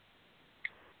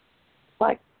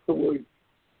 Like the word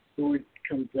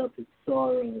comes up as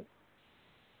sorrow.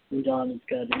 And Donna's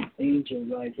got an angel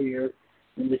right here,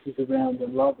 and this is around the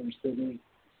lovers. So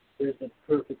there's a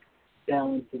perfect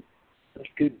balance of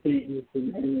good things,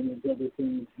 and then there's other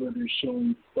things where they're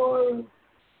showing sorrow.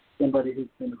 Somebody who's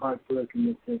been heartbroken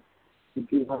with the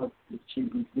good heart that she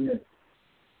was with.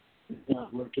 It's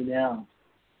not working out.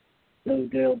 So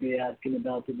they'll be asking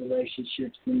about the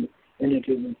relationships, and if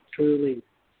it was truly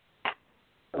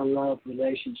a love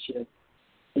relationship,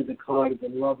 there's a card of the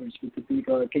lovers with the big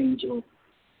archangel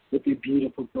with the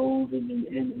beautiful golden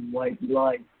and white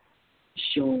light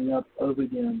showing up over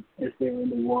them as they're in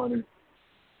the water.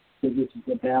 So this is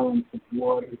a balance of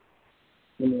water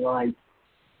and light,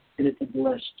 and it's a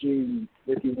blessed union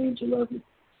with the angel of it.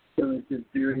 So it's a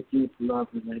very deep love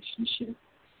relationship.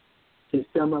 So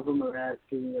some of them are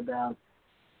asking about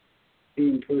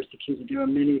being persecuted. There are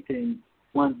many things.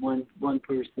 One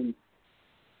person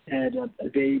had a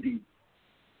baby,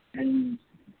 and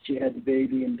she had the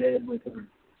baby in bed with her.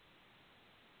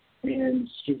 And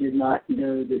she did not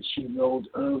know that she rolled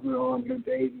over on her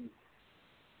baby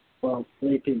while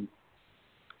sleeping,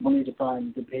 only to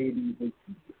find the baby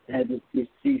had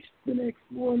deceased the next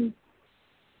morning.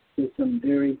 So some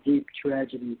very deep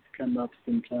tragedies come up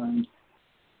sometimes.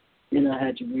 And I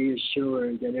had to reassure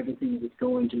her that everything was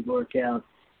going to work out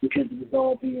because it was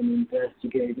all being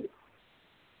investigated.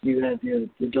 You have the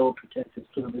Adult Protective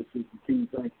Services and things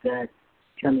like that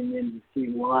coming in to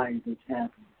see why this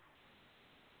happened.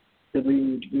 So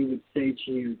we would say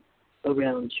to you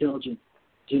around children,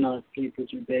 do not sleep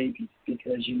with your babies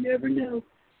because you never know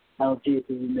how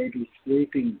deeply you may be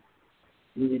sleeping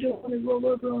and you don't want to roll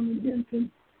over on an infant.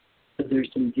 So there's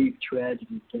some deep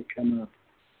tragedies that come up.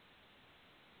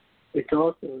 It's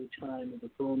also a time of the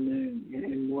full moon,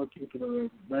 and more people are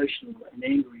emotional and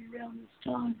angry around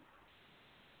this time.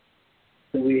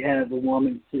 So we have a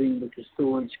woman sitting with the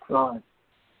swords crossed,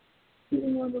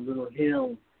 sitting on a little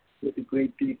hill with a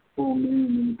great big full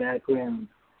moon in the background,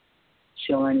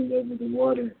 shining over the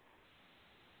water.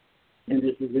 And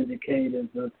this is indicative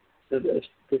of the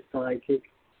psychic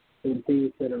and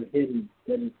things that are hidden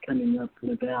that is coming up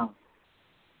and about.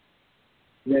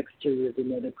 Next to her is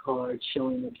another card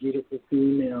showing a beautiful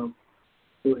female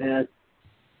who has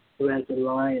a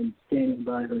lion standing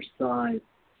by her side.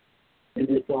 And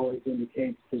this always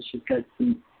indicates that she's got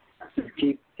some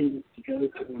deep things to go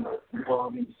through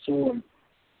involving swords,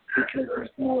 because there's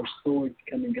more swords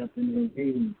coming up in her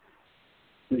reading.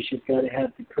 So she's got to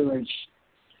have the courage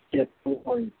to step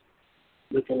forward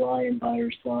with the lion by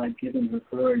her side, giving her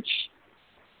courage.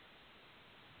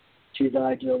 She's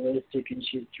idealistic and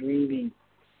she's dreaming,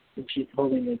 and she's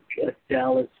holding a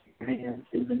chalice in her hand.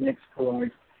 In the next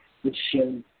card, which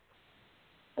shows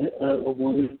a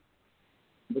woman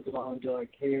with long dark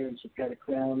hair, and she's got a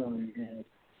crown on her head.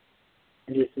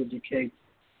 And this indicates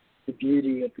the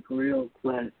beauty of the Grail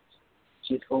quest.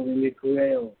 She's holding a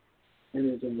grail, and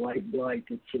there's a white light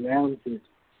that surrounds it.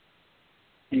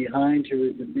 Behind her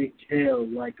is a big tail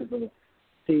like of a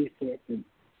sea serpent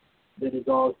that is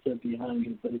also behind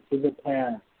her, but it's in the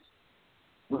past.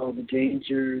 All the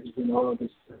dangers and all the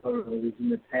sorrow is in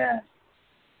the past,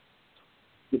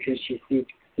 because she's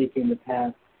seeking the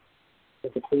path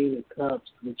of the Queen of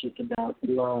Cups, which is about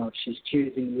love. She's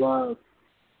choosing love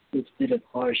instead of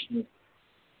harshness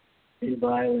and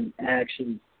violent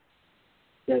actions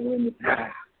that were in the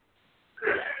past.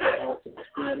 Also,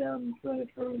 spread out in front of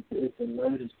her is a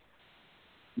lotus.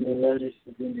 The lotus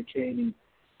is indicating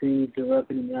things are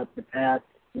opening up, the path,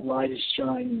 the light is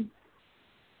shining,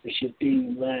 she's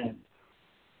being led.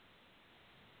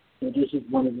 So this is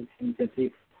one of the things that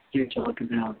people do talk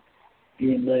about,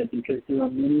 being led, because there are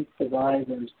many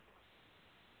survivors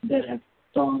that have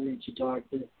fallen into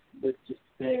darkness with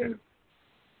despair.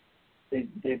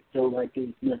 They feel like there's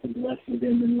nothing left for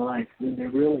them in life, when there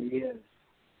really is.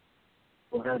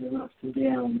 We'll have their ups and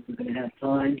downs. We're going to have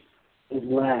times of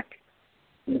lack,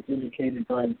 and it's indicated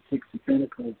by the Six of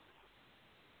Pentacles.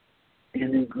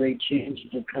 And then great changes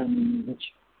are coming, which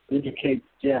indicates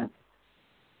death.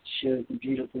 Shows a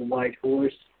beautiful white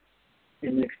horse,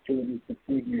 and next to it is the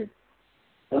figure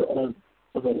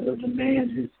of a man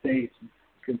whose face is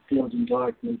concealed in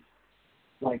darkness,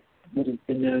 like what has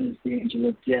been known as the Angel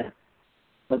of Death.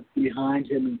 But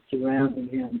behind him and surrounding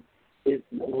him is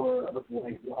an aura of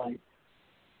white light.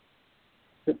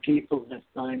 The people have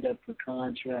signed up for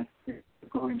contracts they're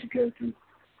going to go through.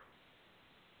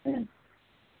 And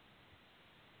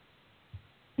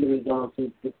there is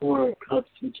also the Four of Cups,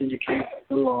 which indicates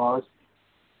the loss.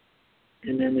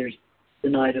 And then there's the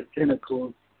Knight of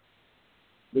Pentacles,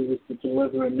 who was to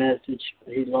deliver a message,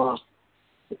 but he lost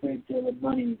a great deal of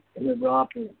money in the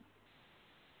robbery.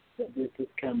 So this has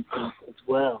come up as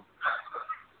well.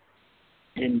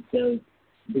 And so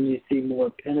when you see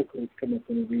more pentacles come up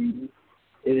in the reading,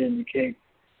 it indicates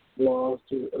loss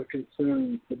or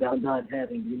concerns about not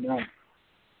having enough.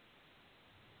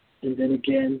 And then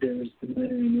again, there's the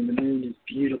moon, and the moon is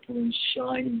beautiful and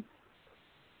shining.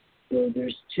 So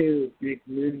there's two big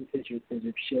moon pictures that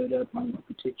have showed up on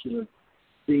this particular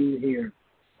scene here.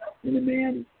 And the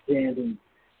man is standing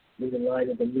in the light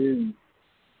of the moon,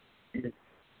 and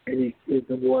he's in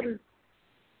the water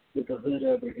with a hood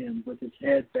over him, with his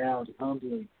head bowed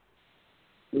humbly,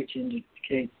 which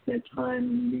indicates that time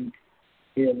when you need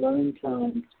the alone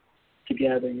time to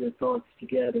gather your thoughts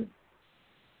together.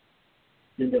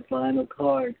 And the final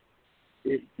card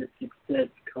is the Success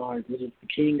card, which is the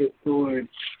King of Swords,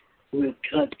 who has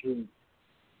cut through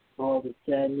all the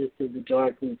sadness of the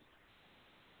darkness.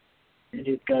 And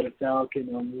he's got a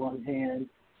falcon on one hand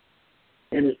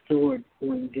and a sword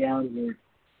pointing downward.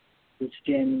 He's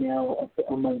standing now up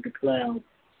among the clouds.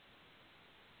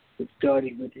 It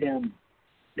started with him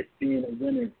as being a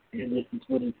winner, and this is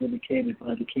what is indicated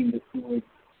by the King of Swords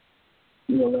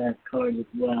in the last card as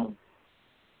well.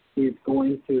 He is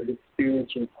going through his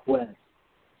spiritual quest,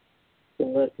 the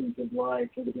lessons of life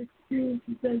and the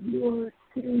experiences that you are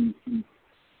experiencing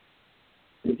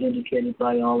is indicated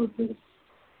by all of this.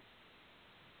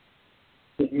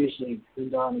 But usually when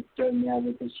Donna's starting out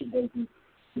with this, she does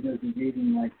a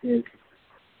reading like this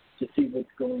to see what's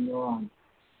going on.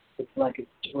 It's like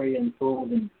a story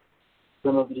unfolding.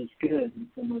 Some of it is good and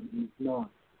some of it is not.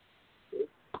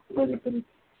 But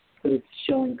it's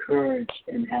showing courage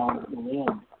and how it will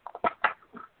end.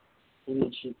 And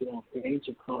then she's got her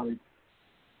angel card.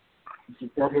 She's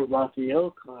got her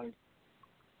Raphael card.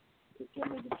 It's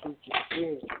some of the teacher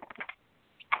spirit.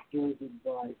 Gives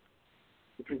advice.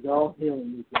 Because all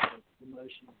healing is about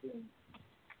emotional healing.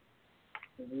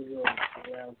 And we will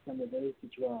allow some of those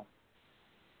to drop.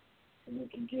 And we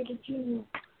can give a general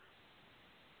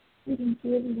reading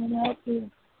to everyone out there.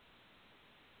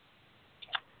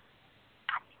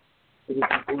 But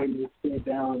it's important to stay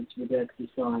balanced with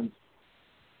exercise.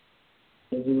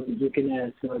 And you can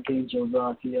ask Archangel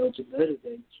Raphael to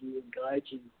motivate you and guide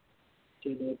you to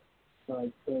an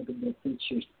exercise program that fits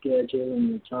your schedule and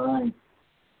your time.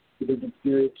 Because it's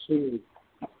very key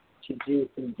to do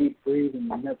some deep breathing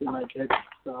and nothing like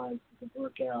exercise is a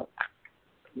workout.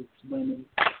 It's swimming,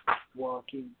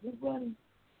 walking, or running.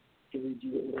 So we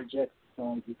do urge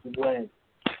exercise. It's a way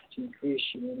to increase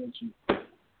your energy.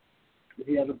 If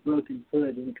you have a broken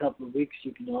foot, in a couple of weeks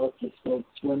you can also start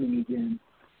swimming again.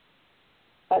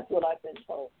 That's what I've been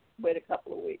told. Wait a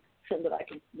couple of weeks so that I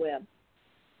can swim.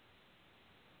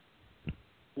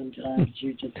 Sometimes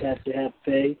you just have to have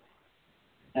faith,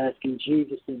 asking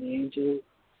Jesus and the angel,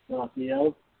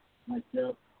 Raphael,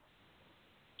 myself,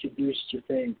 to boost your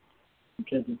faith,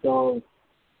 because it's all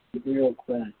the real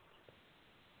quest.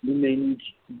 You may need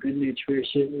good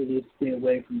nutrition, you need to stay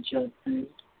away from junk food,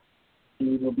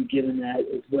 and you will be given that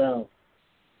as well.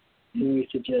 And we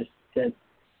suggest that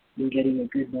in getting a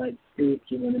good night's sleep,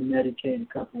 you want to meditate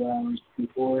a couple hours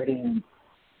beforehand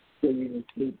so you will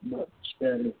sleep much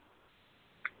better.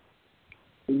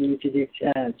 You need to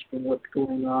detach from what's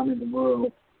going on in the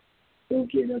world. Don't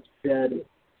get upset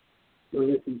or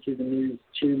listen to the news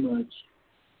too much,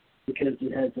 because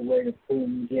it has a way of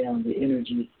pulling down the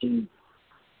energy stream.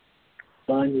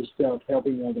 Find yourself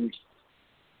helping others,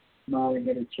 smiling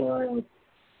at a child,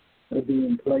 or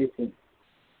being playful.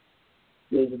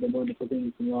 Those are the wonderful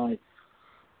things in life.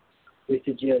 We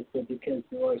suggest that because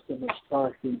there are so much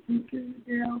toxins in food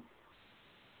now,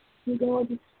 with all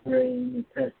the spraying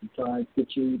and pesticides,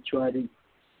 that you try to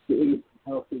eat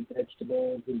healthy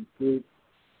vegetables and fruit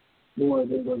more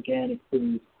than organic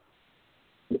food.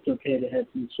 It's okay to have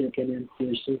some chicken and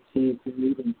fish and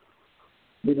seafood, and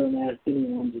we don't ask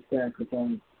anyone to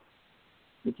sacrifice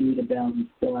if you eat a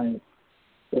balanced diet.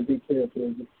 But be careful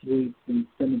of the sweets and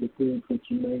some of the foods that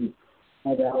you may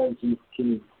have allergies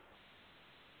to.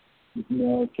 With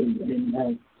milk and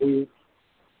have fruit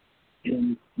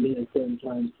and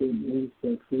sometimes certain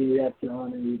insects. So you have to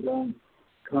honor your own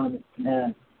common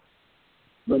path.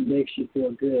 What makes you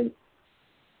feel good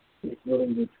is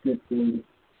really what's good for you.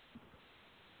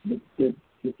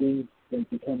 The things that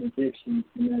become addictions,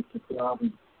 and that's the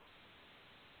problem.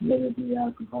 Whether it be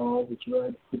alcohol, the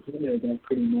drugs, but you know that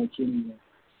pretty much anyway.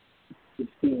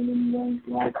 It's seen in your own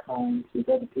lifetimes with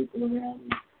other people around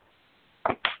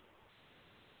you.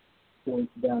 So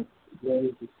it's about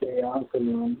ways to stay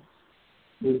alkaline.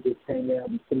 We just hang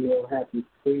out with some real happy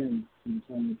friends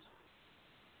sometimes.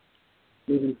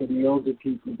 Even for the older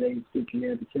people, they can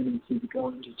have a tendency to go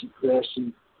into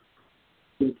depression.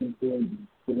 It's important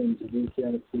for them to reach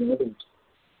out to others.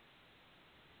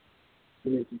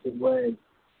 And this is a way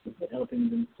of helping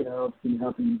themselves and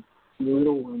helping the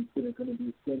little ones that are going to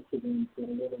be sent to them for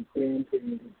a little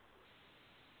grandparent.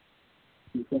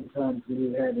 And sometimes when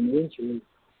you have an injury,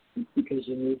 it's because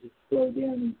you need to slow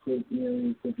down in certain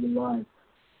areas of your life.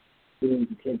 You need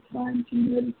to take time to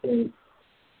meditate,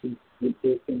 to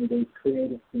do some of those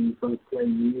creative things, like play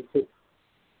music,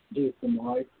 do some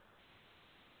art,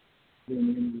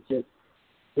 and just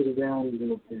sit around a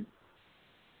little bit.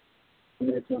 And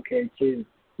that's okay too,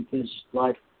 because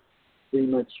life pretty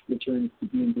much returns to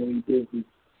being very busy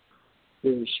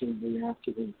very shortly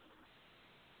afterwards.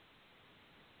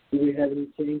 Do we have any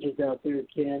changes out there,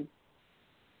 Ken?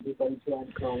 Anybody trying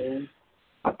to call in?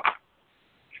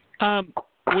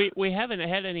 We haven't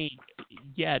had any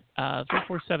yet,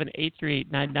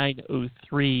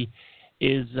 347-838-9903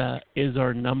 is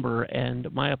our number. And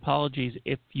my apologies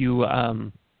if you're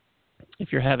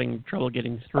having trouble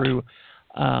getting through.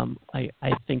 I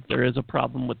think there is a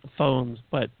problem with the phones,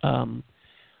 but I'll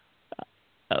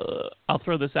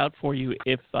throw this out for you.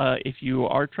 If you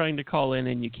are trying to call in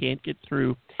and you can't get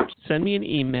through, send me an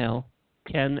email,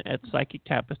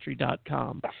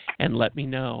 ken@psychictapestry.com, and let me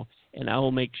know. And I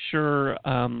will make sure,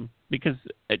 because,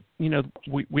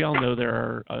 we all know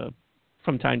there are,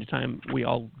 from time to time, we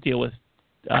all deal with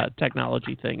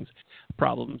technology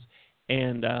problems.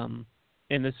 And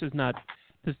this is not,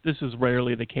 this is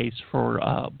rarely the case for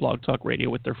Blog Talk Radio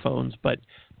with their phones, but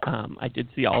I did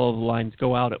see all of the lines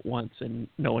go out at once, and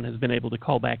no one has been able to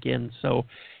call back in. So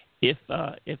if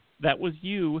that was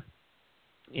you,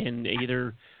 and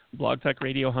either Blog Talk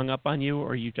Radio hung up on you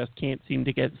or you just can't seem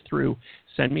to get through,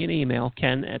 send me an email,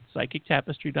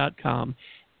 ken@psychictapestry.com,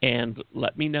 and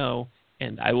let me know,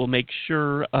 and I will make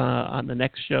sure on the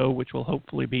next show, which will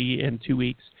hopefully be in 2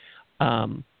 weeks,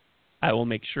 I will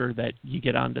make sure that you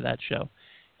get onto that show.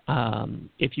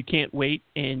 If you can't wait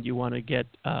and you want to get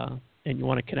and you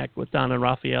want to connect with Donna and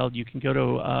Raphael, you can go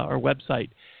to our website,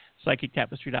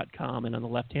 psychictapestry.com, and on the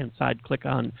left-hand side, click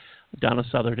on Donna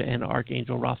Suthard and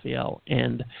Archangel Raphael,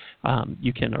 and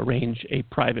you can arrange a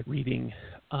private reading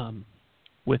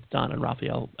with Donna and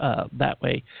Raphael that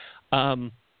way.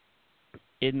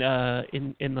 In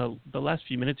the last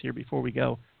few minutes here before we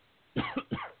go,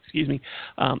 excuse me,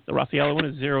 Raphael, I want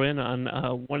to zero in on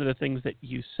one of the things that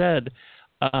you said,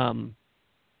 and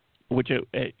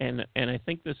I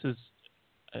think this is,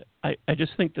 I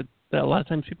just think that a lot of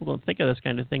times people don't think of this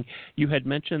kind of thing. You had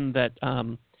mentioned that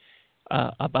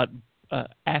about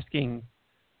asking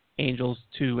angels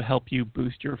to help you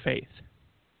boost your faith.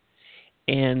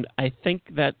 And I think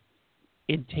that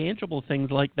intangible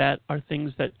things like that are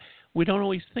things that we don't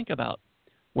always think about.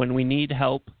 When we need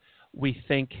help, we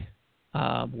think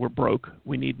we're broke,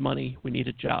 we need money, we need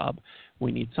a job,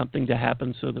 we need something to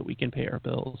happen so that we can pay our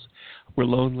bills. We're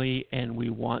lonely and we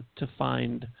want to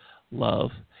find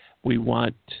love. We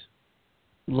want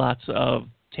lots of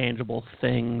tangible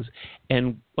things,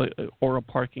 and or a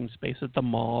parking space at the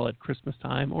mall at Christmas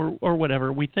time, or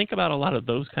whatever. We think about a lot of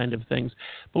those kind of things,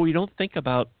 but we don't think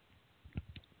about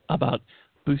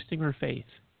boosting our faith,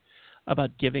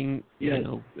 about giving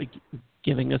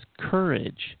giving us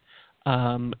courage,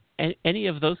 any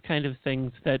of those kind of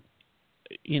things that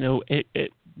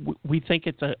we think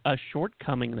it's a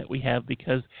shortcoming that we have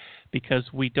because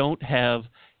we don't have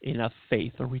enough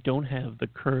faith, or we don't have the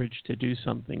courage to do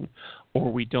something,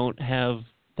 or we don't have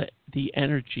the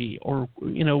energy, or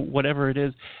whatever it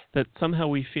is, that somehow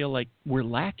we feel like we're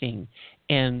lacking.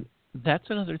 And that's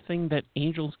another thing that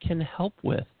angels can help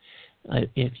with.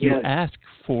 If you ask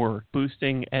for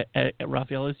boosting,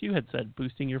 Raphael, as you had said,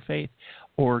 boosting your faith,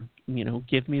 or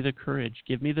give me the courage,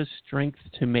 give me the strength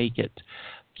to make it,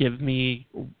 give me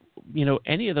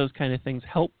any of those kind of things,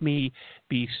 help me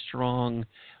be strong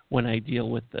when I deal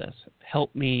with this,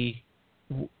 help me,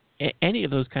 any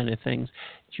of those kind of things,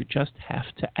 you just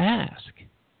have to ask.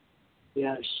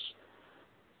 Yes,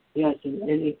 and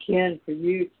it can for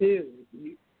you too.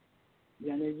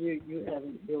 I know you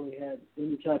haven't really had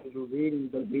any type of a reading,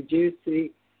 but we do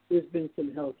see there's been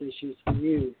some health issues for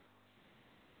you,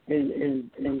 and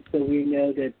so we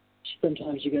know that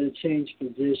sometimes you got to change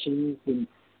positions and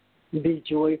be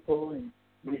joyful and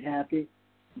be happy.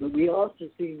 But we also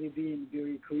see you being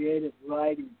very creative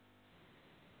writing.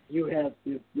 You have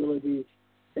the ability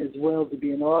as well to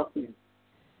be an author.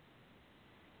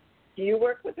 Do you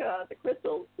work with the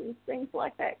crystals and things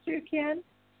like that too, Ken?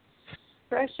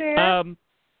 Fresh air?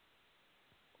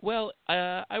 Well,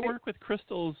 I work with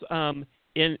crystals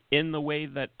in the way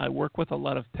that I work with a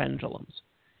lot of pendulums,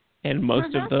 and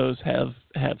most of those have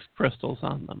crystals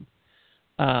on them.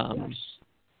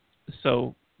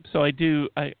 So I do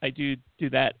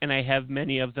that, and I have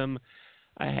many of them.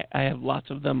 I have lots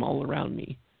of them all around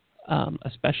me,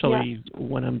 especially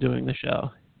when I'm doing the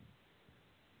show.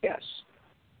 Yes,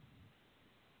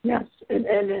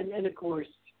 and of course,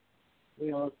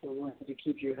 we also want to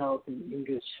keep your health in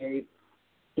good shape.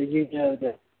 So you know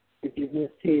that if you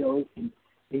miss heals and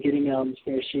getting out in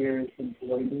fresh air and things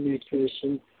like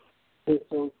nutrition,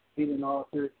 crystals, being an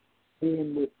author,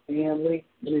 being with family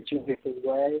in a joyful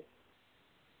way,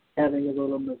 having a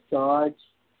little massage.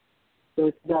 So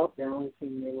it's about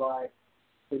balancing your life,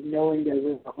 but knowing that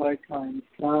when the hard times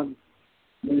come,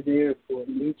 we're there for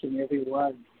each and every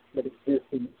one that exists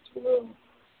in this world.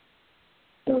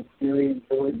 So it's very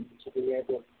important to be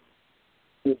able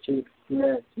to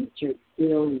express what you're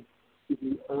feeling, to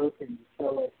be open, to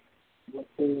tell us what's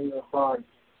in your heart.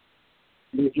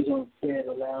 if you don't say it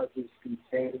aloud, just can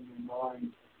say it in your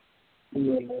mind and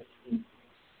you're listening.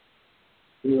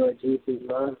 You are deeply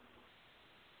loved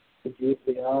and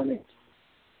deeply honored.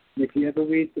 And if you ever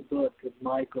read the book of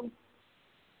Michael,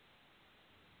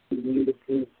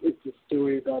 it's a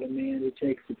story about a man who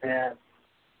takes the path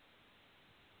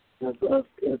of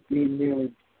being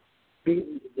nearly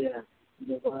beaten to death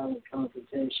in a violent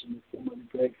confrontation with someone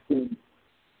who breaks into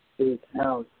his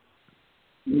house.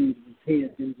 He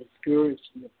had been discouraged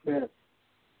and depressed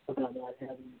about not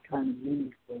having the kind of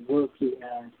meaningful work he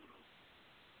had.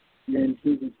 And he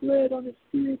was led on a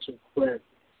spiritual quest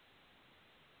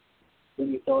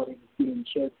when he thought he was being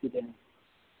choked to death.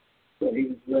 So he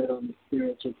was led on the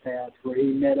spiritual path where he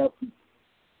met up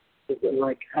with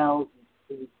like houses.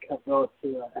 He was cut off to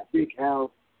a big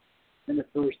house, and the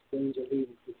first angel he was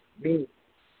to meet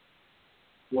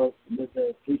was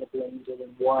a beautiful angel in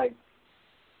white,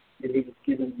 and he was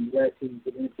given lessons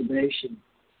and information.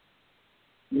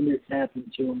 When this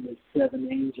happened to him, with 7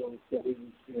 angels that he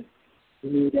was to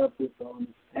meet up with on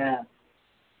his path.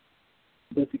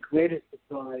 But the greatest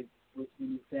surprise was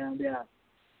when he found out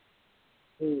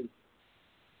who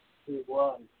he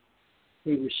was.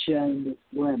 He was shown this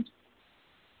glimpse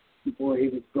before he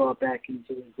was brought back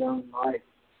into his own life.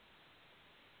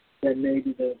 That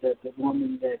maybe the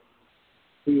woman that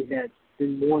he had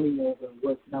been mourning over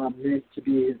was not meant to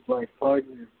be his life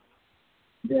partner.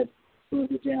 That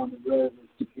further down the road was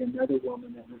to be another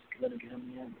woman that was going to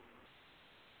come in.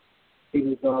 He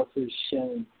was also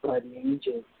shown by the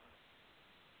angels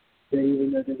that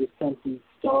even though there was something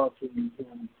stalking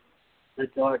him, a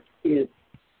dark it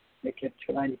that kept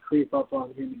trying to creep up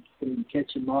on him and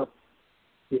catch him up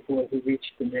before he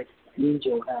reached the next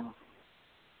angel house,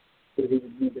 so he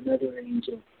would meet another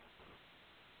angel.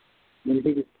 When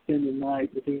he would spend the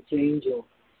night with each angel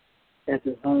at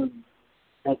their home,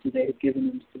 after they had given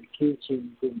him some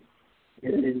teachings and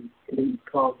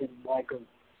called him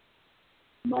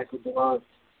Michael beloved.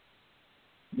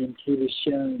 And he was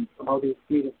shown all these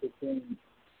beautiful things.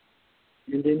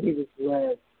 And then he was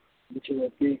led into a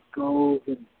big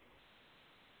golden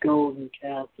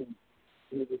castle.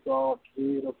 And it was all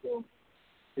beautiful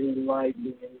and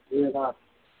enlightening and lit up.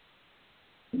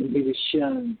 And he was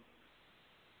shown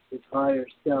his higher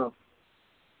self.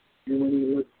 And when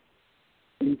he looked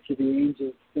into the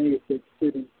angel's face that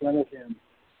stood in front of him,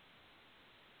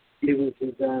 it was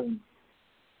his own.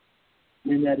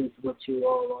 And that is what you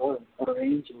all are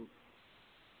angels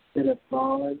that have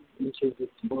fallen into this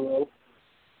world.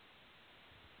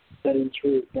 But in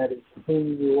truth, that is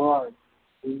whom you are.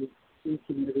 When you each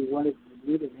and every one of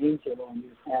you meet an angel on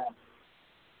your path,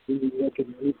 when you look at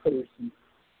any person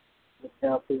that's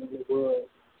out there in the world,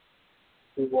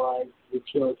 the wives, the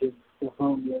children, the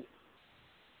homeless,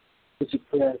 the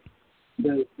depressed,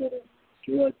 those that are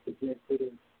drug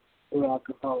addicted or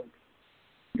alcoholics,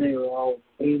 they are all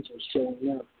angels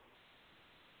showing up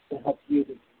to help you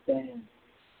to expand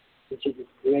into this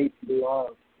great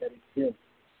love that exists.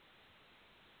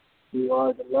 You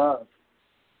are the love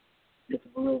that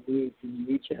the world needs, and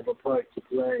you each have a part to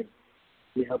play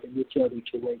in helping each other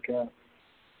to wake up.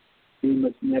 You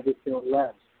must never feel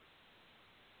less.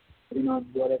 And on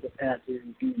whatever path you're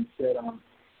being set on,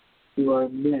 you are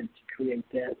meant to create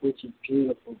that which is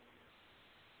beautiful.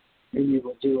 And you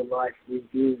will do a life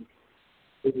review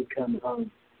when you come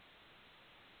home.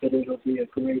 But it'll be a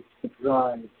great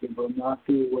surprise. It will not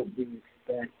be what you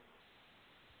expect,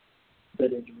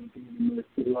 but it will be the most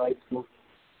delightful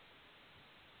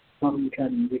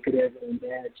homecoming you could ever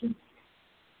imagine.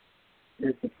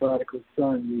 As the prodigal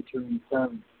son returns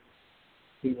home,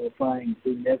 he will find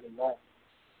he never left.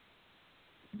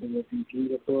 It will be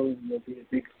beautiful, and there will be a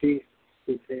big feast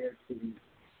prepared for you.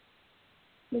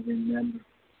 So remember,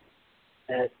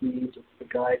 ask the angels for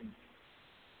guidance.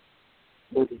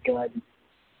 Or the guidance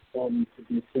to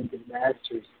the ascended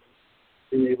masters,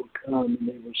 and they will come and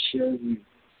they will show you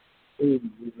who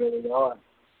you really are.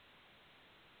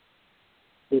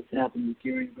 This happened with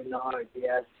Gary Bernard. He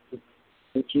asked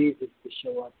for Jesus to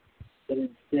show up, but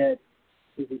instead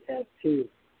he would have 2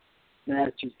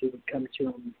 masters who would come to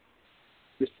him.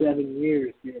 For 7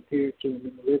 years, they appeared to him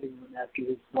in the living room after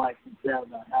his wife was out of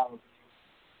the house.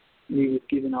 And he was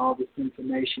given all this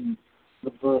information,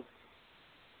 the books,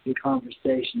 and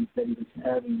conversations that he was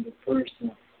having with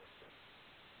person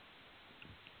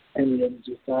and the other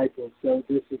disciples. So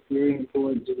this is very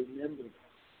important to remember,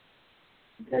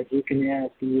 that you can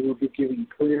ask and you will be given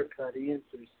clear-cut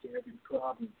answers to every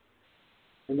problem.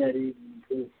 And that even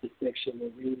includes the sexual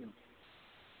arena.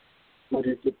 What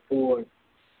is it for?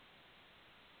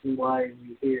 And why are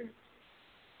you here?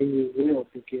 And you will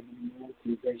be given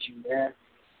answers as you ask,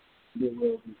 you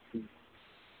will receive.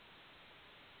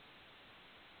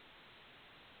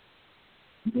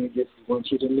 We just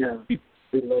want you to know we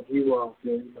love you all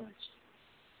very much.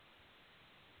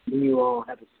 And you all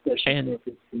have a special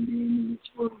purpose in being in this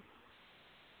world.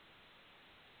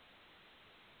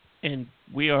 And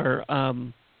we are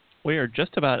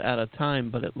just about out of time,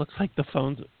 but it looks like the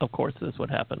phones, of course, this is what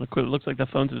happened. It looks like the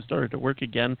phones have started to work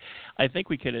again. I think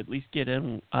we could at least get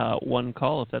in one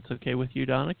call, if that's okay with you,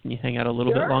 Donna. Can you hang out a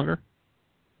little bit longer?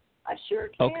 I sure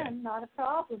can. Okay. Not a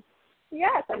problem.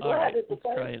 Yes, I'm glad that the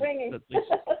phone is ringing.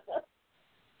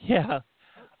 Yeah.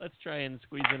 Let's try and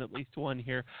squeeze in at least one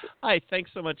here. Hi,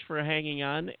 thanks so much for hanging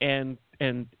on, and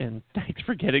thanks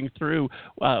for getting through.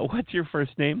 What's your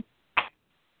first name?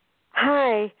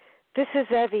 Hi, this is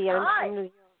Evie. I'm from New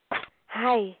York.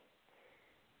 Hi.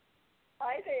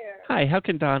 Hi there. Hi, how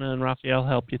can Donna and Raphael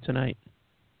help you tonight?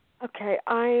 Okay,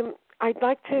 I'd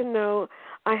like to know,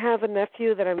 I have a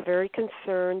nephew that I'm very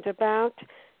concerned about.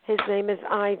 His name is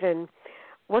Ivan.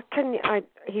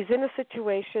 He's in a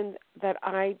situation that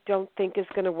I don't think is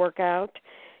going to work out.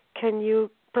 Can you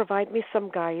provide me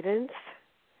some guidance?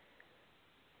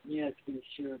 Yes, we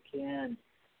sure can.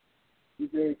 You're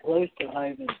very close to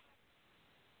Ivan.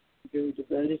 You're very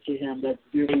devoted to him. That's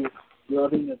very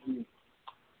loving of you.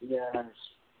 Yes.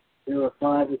 There are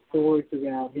 5 of swords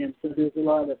around him, so there's a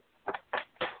lot of...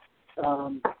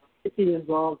 is he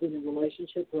involved in a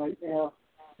relationship right now?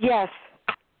 Yes.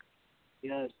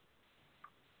 Yes.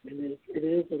 And it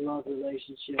is a love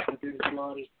relationship, but there's a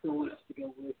lot of swords to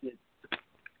go with it.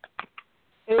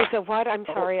 There's a what? I'm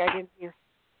sorry, I didn't hear.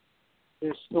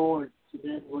 There's swords, and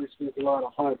then there's a lot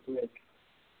of heartbreak.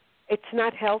 It's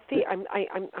not healthy. I'm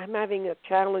having a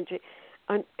challenge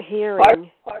on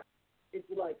hearing. It's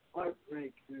like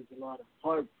heartbreak. There's a lot of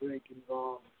heartbreak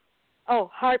involved. Oh,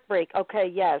 heartbreak. Okay,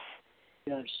 yes.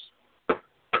 Yes.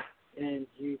 And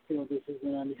you feel this is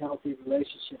an unhealthy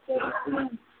relationship that it's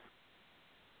in.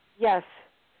 Yes.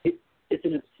 It's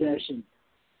an obsession.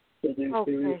 So there are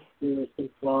some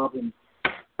problems.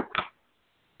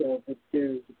 So, but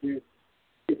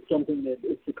it's something that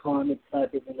it's a karmic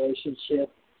type of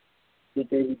relationship that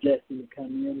they were destined to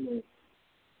come in with.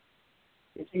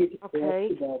 Is he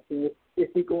depressed about this? Is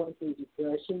he going through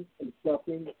depression and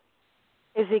suffering?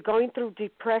 Is he going through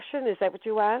depression? Is that what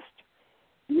you asked?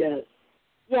 Yes.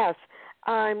 Yes.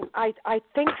 I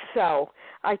think so.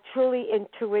 I truly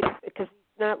intuit because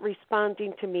he's not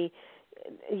responding to me.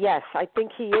 Yes, I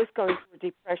think he is going through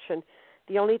depression.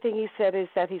 The only thing he said is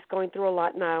that he's going through a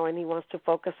lot now and he wants to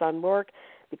focus on work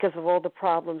because of all the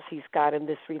problems he's got in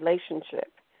this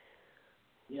relationship.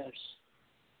 Yes.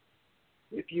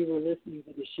 If you were listening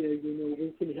to the show, you know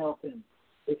we can help him.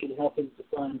 We can help him to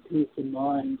find peace of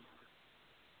mind.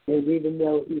 And even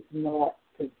though he's not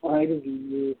confiding in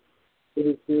you, it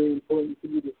is very important for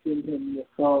you to send him your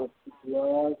thoughts of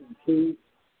love and peace,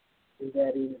 and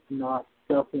that he is not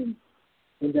suffering.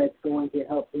 And that's going to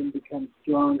help him become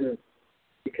stronger,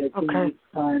 because he needs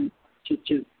time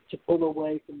to pull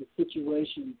away from the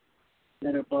situations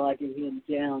that are bogging him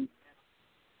down,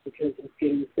 because he's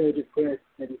getting so depressed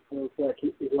that he feels like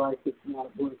his life is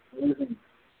not worth living.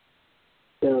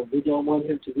 So we don't want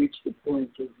him to reach the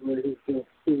point of where he feels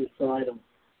suicidal.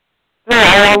 No,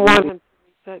 I don't want him to reach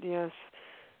that, yes.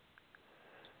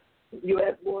 You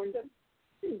have warned him?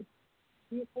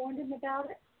 You warned him about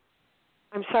it?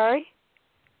 I'm sorry?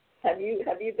 Have you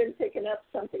been picking up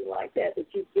something like that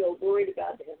you feel worried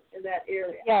about him in that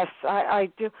area? Yes, I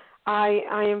do. I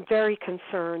am very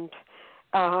concerned.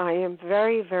 I am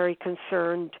very, very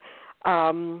concerned.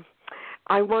 I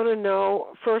want to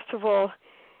know, first of all,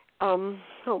 oh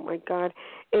my God,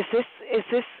 if this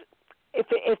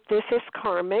is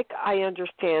karmic, I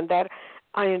understand that.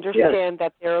 I understand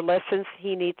that there are lessons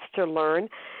he needs to learn,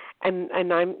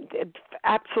 and I'm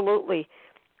absolutely.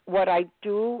 What I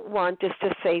do want is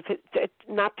to save it,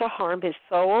 not to harm his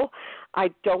soul.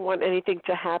 I don't want anything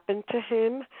to happen to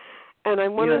him. And I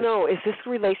want to know, is this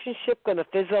relationship going to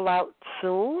fizzle out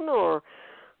soon, or?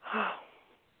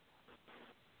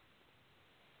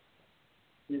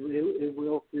 It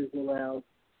will fizzle out,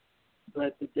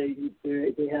 but they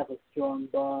have a strong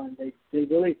bond. They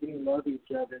really do love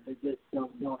each other. They just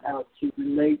don't know how to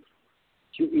relate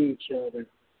to each other,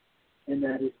 and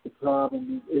that is the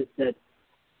problem. Is that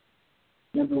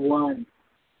number one,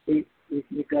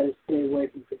 you've got to stay away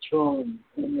from controlling,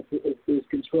 and if there's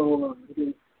control on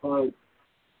his part,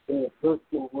 the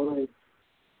hurtful words,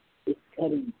 it's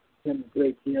cutting him a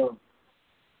great deal.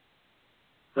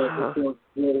 But it feels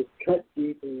that it's cut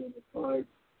deeply in his heart,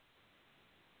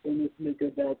 and this may go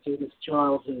back to his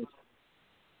childhood.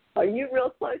 Are you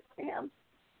real close to him?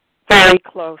 Very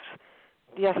close.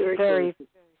 Yes, very. Close.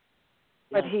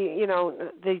 But he,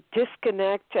 the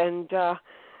disconnect and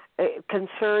it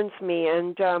concerns me.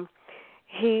 And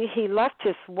he left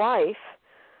his wife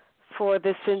for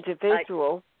this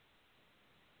individual,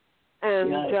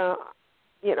 and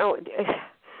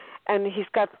and he's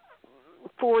got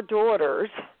 4 daughters,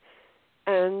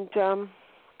 and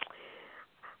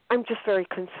I'm just very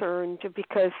concerned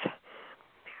because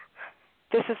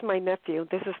this is my nephew.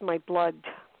 This is my blood.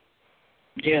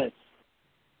 Yes.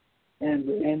 And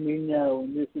we know,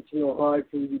 and this is real hard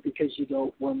for you because you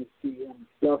don't want to see him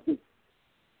suffer.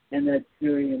 And that's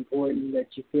very important that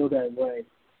you feel that way.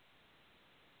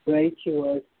 Pray to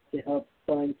us to help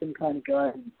find some kind of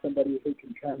guidance, somebody who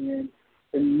can come in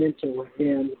and mentor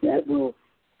him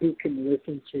who can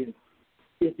listen to.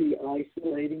 Is he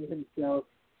isolating himself?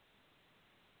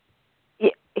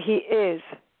 He is.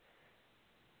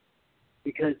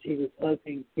 Because he was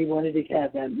hoping, he wanted to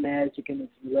have that magic in his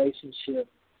relationship.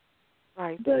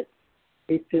 Right. But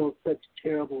he feels such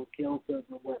terrible guilt over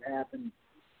what happened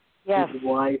to his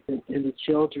wife and the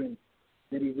children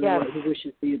that he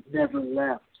wishes he had never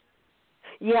left.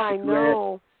 Yeah, I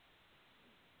know.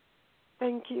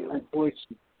 Thank you.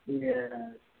 Unfortunately, yeah.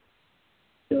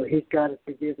 So he's got to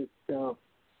forgive himself.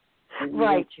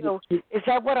 Right. So is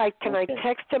that what I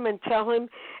text him and tell him,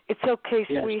 it's okay,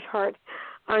 sweetheart.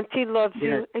 Auntie loves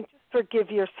you, and just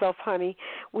forgive yourself, honey.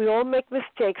 We all make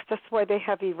mistakes. That's why they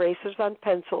have erasers on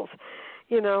pencils.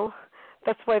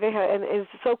 That's why they have, and it's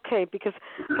okay because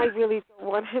I really don't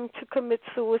want him to commit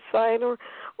suicide or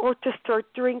to start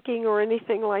drinking or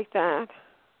anything like that.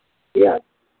 Yeah,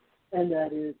 and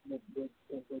that is what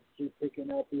you're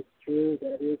picking up is true.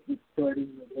 That is what's starting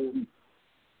with him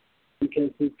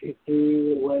because he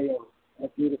threw away a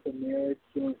beautiful marriage.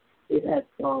 So it had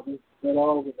problems, but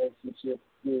all relationships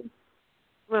do.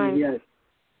 Right. So yes,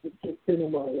 it's just in a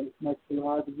way as much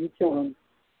love. And you tell him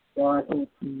God holds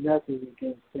nothing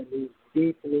against him. He's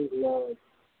deeply loved.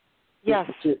 Yes.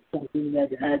 It's just something that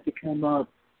had to come up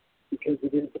because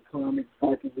it is a karmic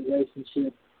type of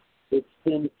relationship. It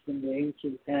stems from the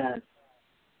ancient past.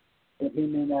 But he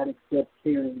may not accept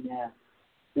hearing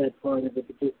that part of it.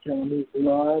 But just tell him he's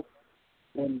loved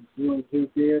and you're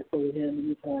there for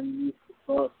him anytime he needs to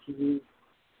talk to you.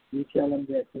 You tell him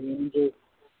that the angels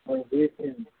are with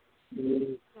him.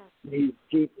 He's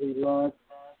deeply loved.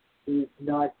 He is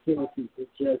not guilty. He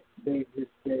just made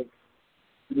mistakes.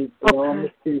 All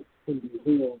mistakes can be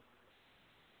healed.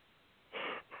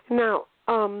 Now,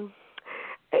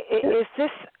 is this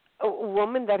a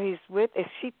woman that he's with, is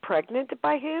she pregnant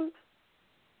by him?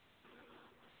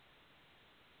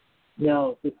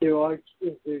 No, but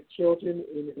is there children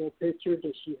in her picture?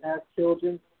 Does she have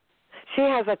children? She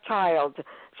has a child.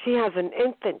 She has an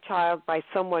infant child by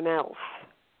someone else.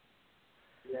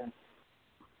 Yeah.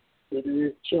 So there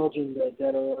is children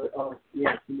that are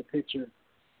in the picture.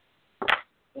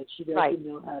 But she doesn't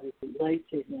know how to relate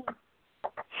to him.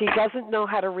 She doesn't know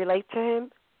how to relate to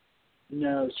him?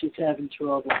 No, she's having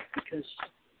trouble because,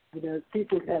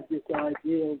 people have this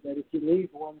idea that if you leave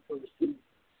one person,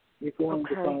 you're going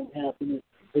to find happiness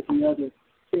with the other.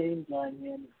 Same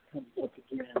dynamic comes up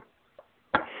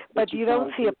again. But you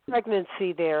don't see a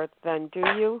pregnancy there then, do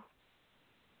you?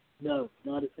 No,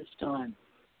 not at this time.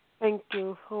 Thank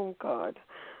you. Oh, God.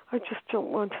 I just don't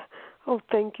want... Oh,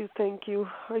 thank you.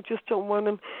 I just don't want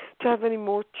him to have any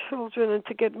more children and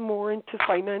to get more into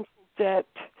financial debt.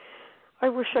 I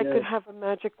wish I could have a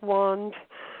magic wand.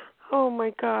 Oh,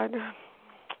 my God.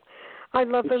 I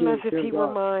love him as if he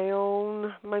were my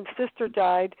own. My sister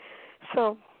died,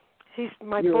 so he's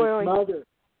my boy. His mother.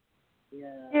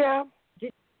 Yeah. Yeah.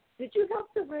 Did you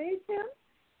help to raise him?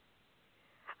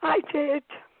 I did.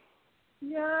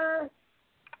 Yes.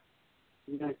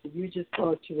 So you just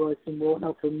talk to us and we'll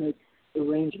help him make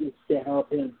arrangements to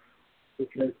help him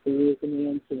because there is an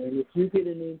answer. And if you get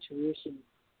an intuition,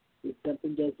 if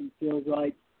something doesn't feel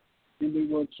right, then we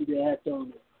want you to act on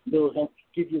it. We'll help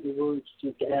give you the words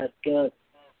just to ask us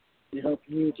to help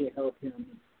you to help him.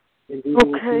 And we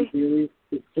will be really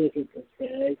specific,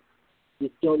 okay?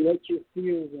 Just don't let your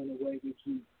fear run away with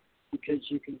you because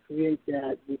you can create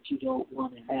that which you don't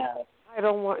want to have. I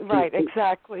don't want, right,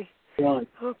 exactly.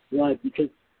 Right, because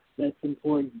that's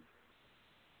important.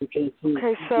 Because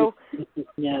this is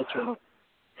natural.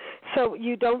 So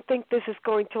you don't think this is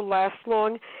going to last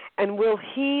long? And will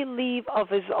he leave of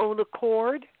his own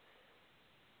accord?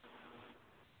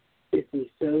 If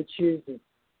he so chooses.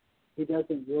 He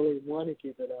doesn't really want to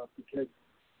give it up because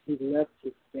he left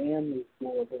his family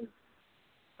for her.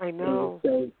 I know.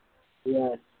 And so,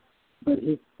 yes. But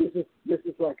this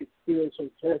is like a spiritual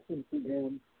testing for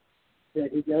him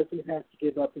that he doesn't have to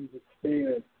give up in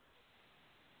despair.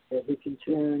 That he can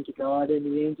turn to God and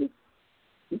the angels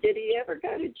Did he ever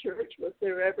go to church? Was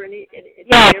there ever any? Did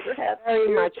Yes, he ever have very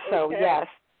much so. Okay. Yes.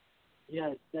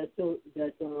 Yes, that's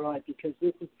all right, because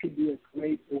this could be a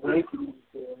great awakening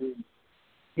for him.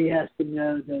 He has to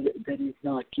know that he's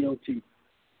not guilty.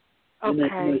 And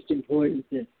that's the most important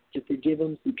thing, to forgive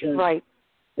him, because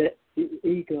the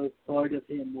ego part of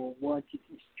him will want to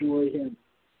destroy him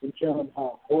and tell him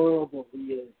how horrible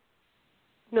he is.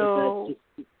 No.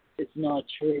 But it's not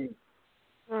true.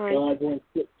 Right. God wants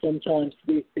to, sometimes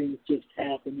these things just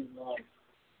happen in life.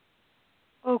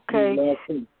 Okay. We love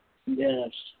him. Yes.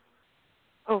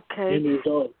 Okay. And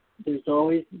there's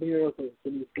always miracles,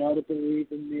 and he's got to believe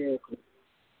in miracles.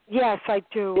 Yes, I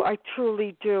do. I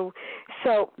truly do.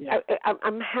 So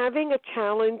I'm having a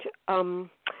challenge.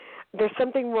 There's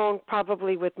something wrong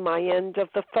probably with my end of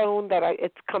the phone that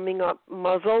it's coming up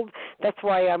muzzled. That's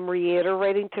why I'm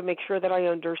reiterating to make sure that I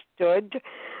understood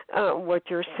what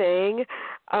you're saying.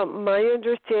 My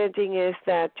understanding is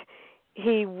that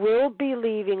he will be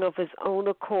leaving of his own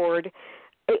accord.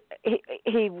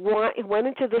 He went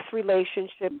into this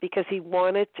relationship because he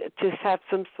wanted to have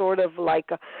some sort of like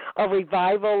a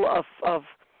revival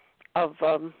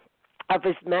of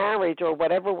his marriage or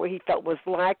whatever he felt was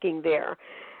lacking there,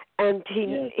 and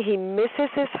he misses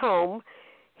his home.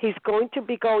 He's going to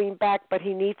be going back, but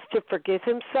he needs to forgive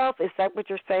himself. Is that what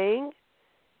you're saying?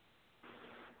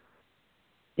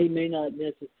 He may not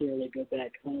necessarily go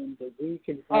back home, but we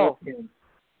can help him.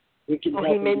 We can help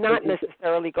he him may not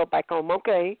necessarily go back home.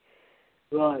 Okay.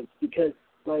 Right, because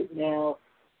right now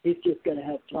he's just going to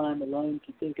have time alone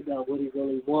to think about what he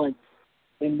really wants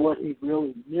and what he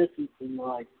really misses in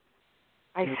life.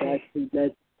 I see.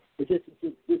 This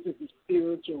is a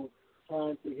spiritual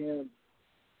time for him.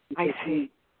 I see.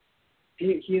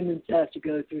 Humans have to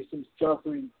go through some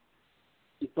suffering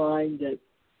to find that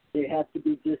they have to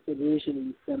be disillusioned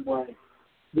in some way.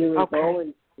 There is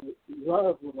always,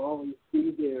 love will always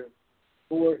be there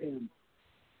for him.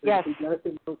 But yes. If he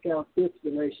doesn't work out this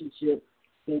relationship,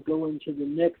 they'll go into the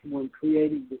next one,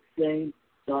 creating the same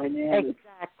dynamic.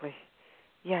 Exactly.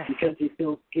 Yes. Because he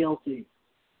feels guilty.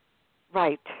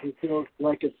 Right. He feels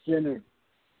like a sinner.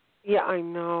 Yeah, I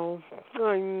know.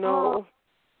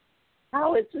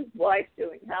 How is his wife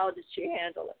doing? How does she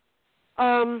handle it?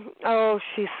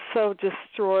 She's so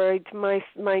destroyed. My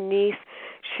niece,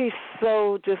 she's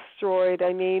so destroyed.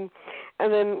 I mean,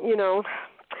 and then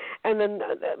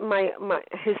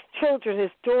his children,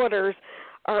 his daughters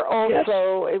are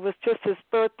also. Yes. It was just his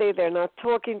birthday. They're not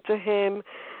talking to him.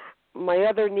 My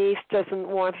other niece doesn't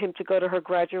want him to go to her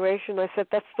graduation. I said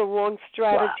that's the wrong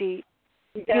strategy.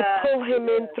 Wow. You pull him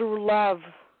in through love.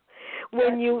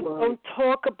 When you don't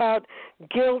talk about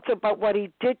guilt, about what he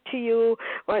did to you,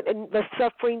 and the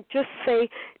suffering, just say,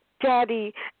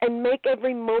 Daddy, and make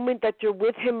every moment that you're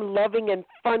with him loving and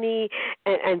funny,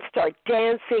 and start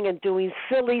dancing and doing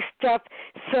silly stuff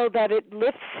so that it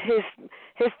lifts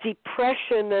his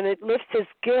depression and it lifts his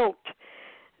guilt.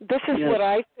 This is what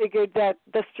I figured that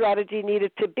the strategy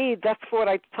needed to be. That's what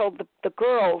I told the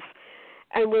girls.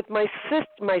 And with my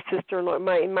sister-in-law,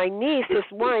 my niece, his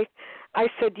wife, I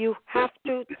said, you have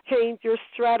to change your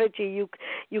strategy.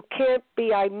 You can't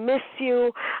be, I miss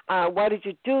you. Why did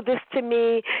you do this to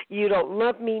me? You don't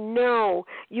love me. No,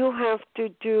 you have to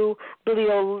be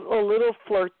a little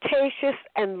flirtatious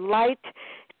and light.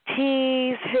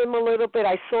 Tease him a little bit.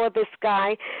 I saw this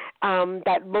guy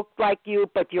that looked like you,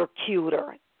 but you're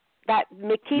cuter.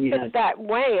 Keep it that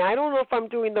way. I don't know if I'm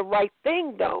doing the right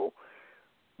thing, though.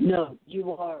 No,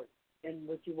 you are. And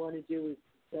what you want to do is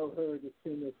tell her to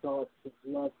send her thoughts of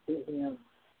love to him.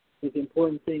 The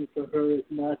important thing for her is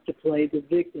not to play the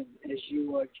victim, as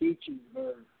you are teaching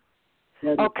her.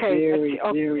 That is very,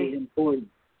 very important.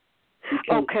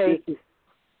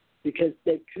 Because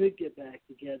they could get back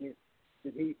together,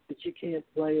 but you can't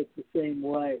play it the same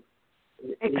way.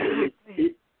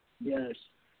 Yes.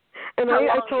 And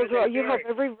I told her, you have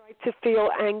every right to feel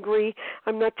angry.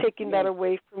 I'm not taking that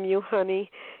away from you,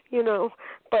 honey.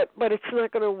 But it's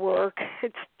not going to work.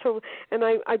 And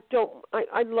I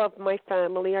love my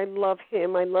family. I love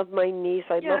him. I love my niece.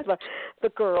 I love the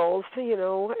girls,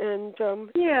 and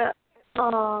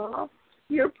Aw,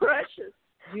 you're precious.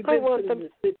 You've been put in a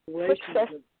situation of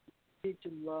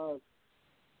teaching love,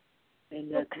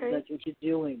 and that's what you're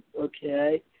doing,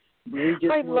 okay?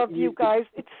 I love you guys.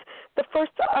 It's the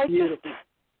first.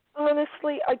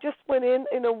 Honestly, I just went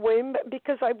in a whim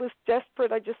because I was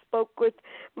desperate. I just spoke with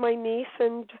my niece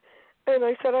and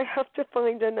I said I have to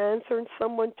find an answer and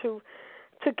someone to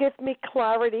give me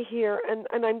clarity here.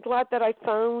 And I'm glad that I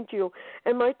found you.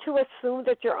 Am I to assume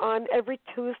that you're on every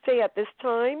Tuesday at this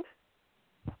time?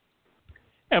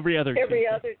 Every other Tuesday.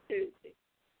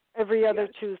 Every other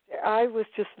Tuesday. I was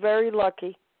just very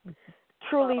lucky.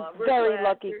 Truly very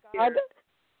lucky. God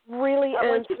really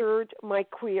answered my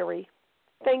query.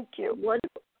 Thank you.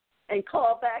 Wonderful. And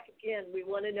call back again. We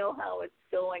want to know how it's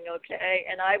going, okay?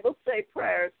 And I will say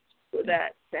prayers for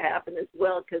that to happen as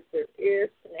well, because there is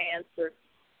an answer.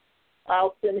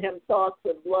 I'll send him thoughts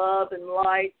of love and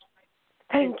light.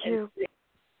 Thank you.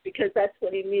 Because that's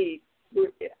what he needs.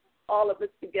 All of us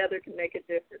together can make a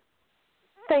difference.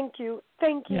 Thank you.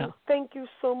 Thank you. Yeah. Thank you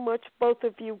so much, both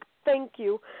of you. Thank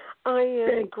you. I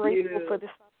am grateful for this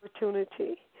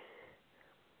opportunity.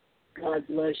 God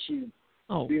bless you.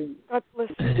 Oh, God bless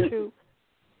you too.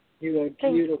 You are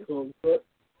beautiful.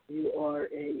 You are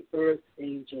a earth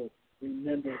angel.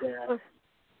 Remember that.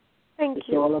 Thank you.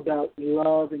 It's all about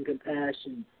love and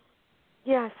compassion.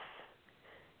 Yes.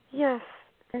 Yes.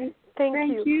 Thank you.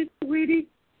 Thank you, sweetie.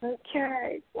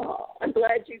 Okay. Well, I'm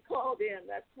glad you called in.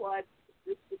 That's why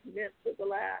this was meant for the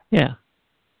last. Yeah.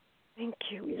 Thank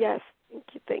you. Yes.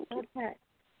 Thank you.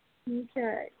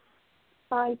 Okay.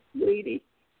 Bye, sweetie.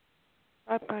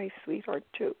 Bye-bye, sweetheart,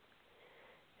 too.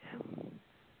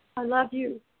 I love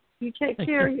you. You take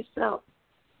care of yourself.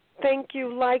 Thank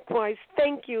you. Likewise.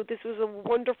 Thank you. This was a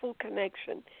wonderful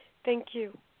connection. Thank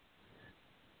you.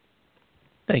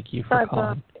 Thank you for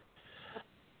calling.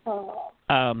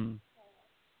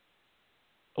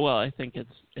 Well, I think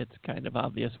it's kind of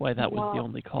obvious why that was the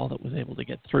only call that was able to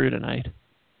get through tonight.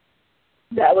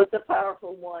 That was a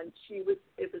powerful one. It was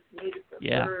needed for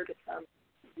her to come.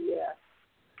 Yeah.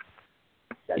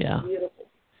 That's beautiful.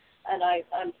 And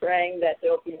I'm praying that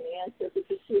there'll be an answer,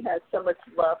 because she has so much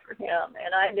love for him.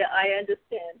 And I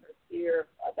understand her fear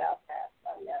about that.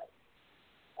 I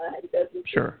know.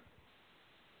 Sure.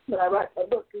 When I write my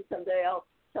book, and someday I'll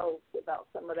tell about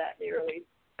some of that in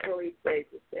the early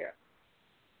stages there.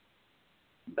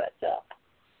 But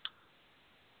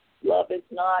love is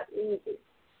not easy.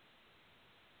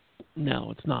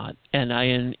 No, it's not. And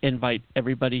I invite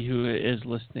everybody who is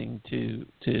listening to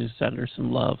send her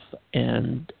some love.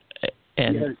 And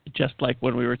just like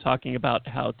when we were talking about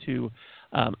how to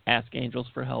ask angels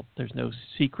for help, there's no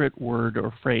secret word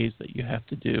or phrase that you have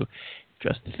to do.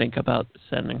 Just think about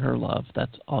sending her love.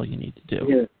 That's all you need to do.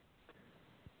 Yeah.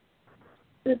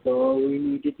 That's all we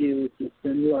need to do is to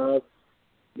send love,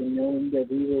 and knowing that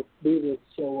we will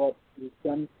show up in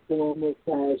some form or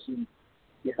fashion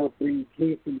to help bring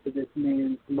peace into this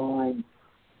man's mind,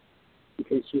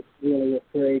 because she's really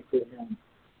afraid for him.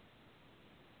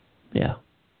 Yeah.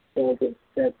 So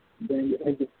that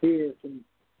the fear can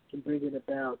bring it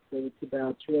about. So it's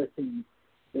about trusting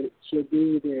that she'll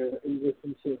be there and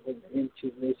listen to her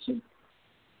intuition,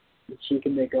 and she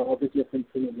can make all the difference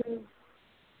in the world.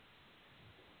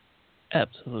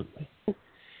 Absolutely.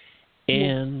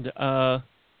 And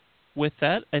with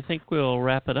that, I think we'll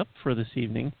wrap it up for this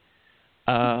evening.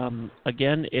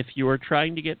 Again, if you are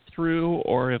trying to get through,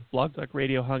 or if Blog Talk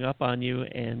Radio hung up on you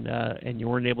and you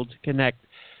weren't able to connect,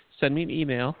 send me an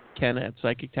email,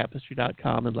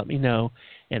 ken@psychictapestry.com, and let me know,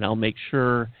 and I'll make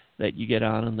sure that you get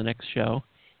on the next show.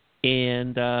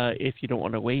 And if you don't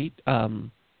want to wait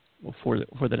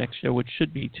for the next show, which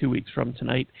should be 2 weeks from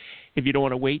tonight, if you don't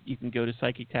want to wait, you can go to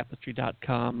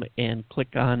psychictapestry.com and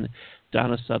click on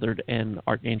Donna Suthard and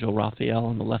Archangel Raphael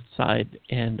on the left side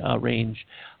and arrange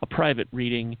a private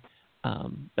reading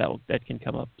that can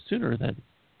come up sooner than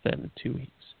 2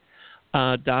 weeks.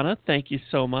 Donna, thank you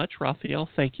so much. Raphael,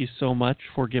 thank you so much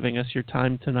for giving us your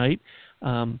time tonight.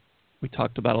 We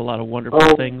talked about a lot of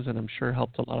wonderful things, and I'm sure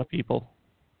helped a lot of people.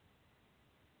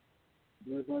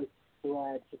 We're most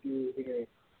glad to be here.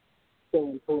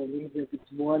 So important, even if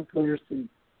it's one person,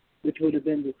 which would have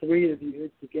been the three of you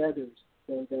together.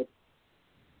 So that's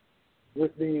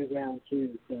with me around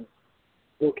too. So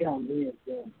we'll count me as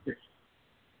well.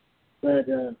 But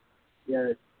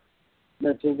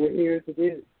that's what we're here to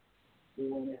do. We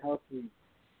want to help you.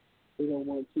 We don't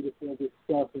want you to feel this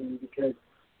suffering, because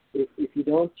if you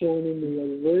don't join in the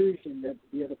illusion that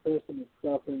the other person is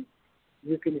suffering,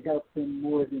 you can help them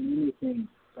more than anything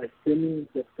by sending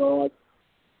the thoughts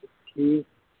of peace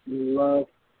and love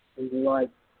and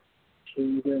light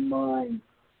to their mind,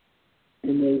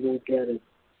 and they will get it.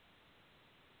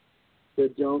 So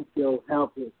don't feel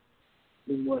helpless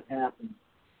in what happens.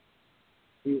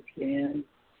 You can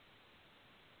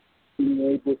be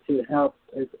able to help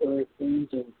as earth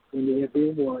angels, and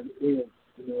everyone is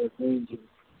an earth angel.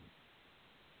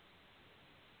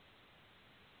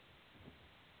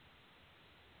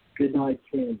 Good night,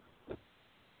 Ken.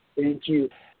 Thank you.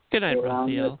 Good night,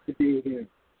 Raphael. To be here.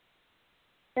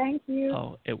 Thank you.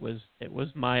 Oh, it was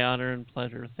my honor and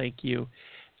pleasure. Thank you.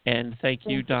 And thank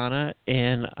you, Donna.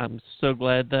 And I'm so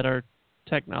glad that our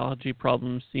technology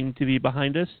problems seem to be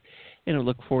behind us, and I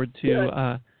look forward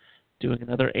to doing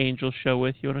another angel show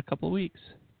with you in a couple of weeks.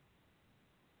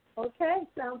 Okay,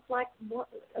 sounds like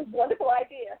a wonderful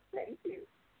idea. Thank you.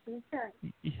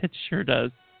 Okay. It sure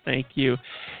does. Thank you.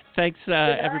 Thanks,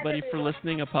 everybody, for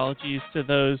listening. Apologies to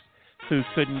those who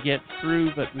couldn't get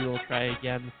through, but we will try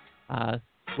again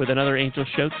with another angel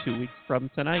show 2 weeks from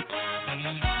tonight.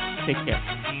 Take care.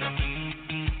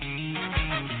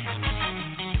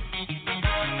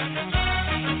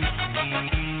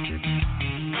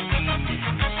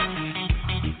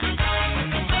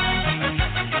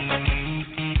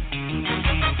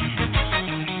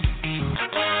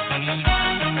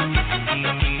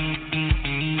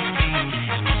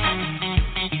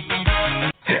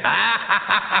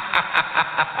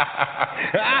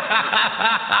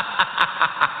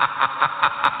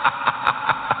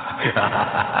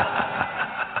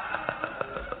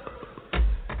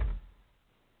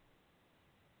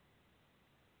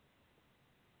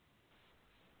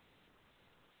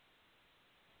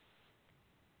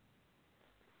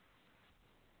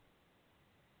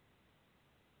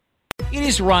 It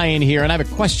is Ryan here, and I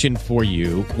have a question for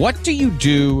you. What do you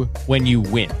do when you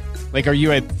win? Like, are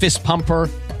you a fist pumper,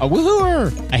 a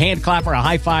woohooer, a hand clapper, a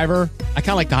high fiver? I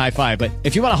kind of like the high five, but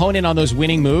if you want to hone in on those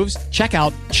winning moves, check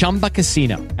out Chumba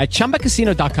Casino. At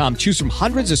ChumbaCasino.com, choose from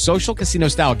hundreds of social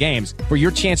casino-style games for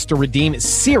your chance to redeem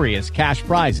serious cash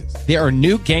prizes. There are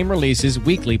new game releases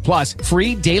weekly, plus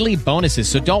free daily bonuses.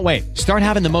 So don't wait. Start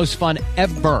having the most fun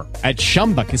ever at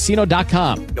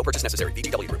ChumbaCasino.com. No purchase necessary.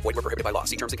 VGW. Void where prohibited by law.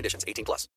 See terms and conditions. 18+.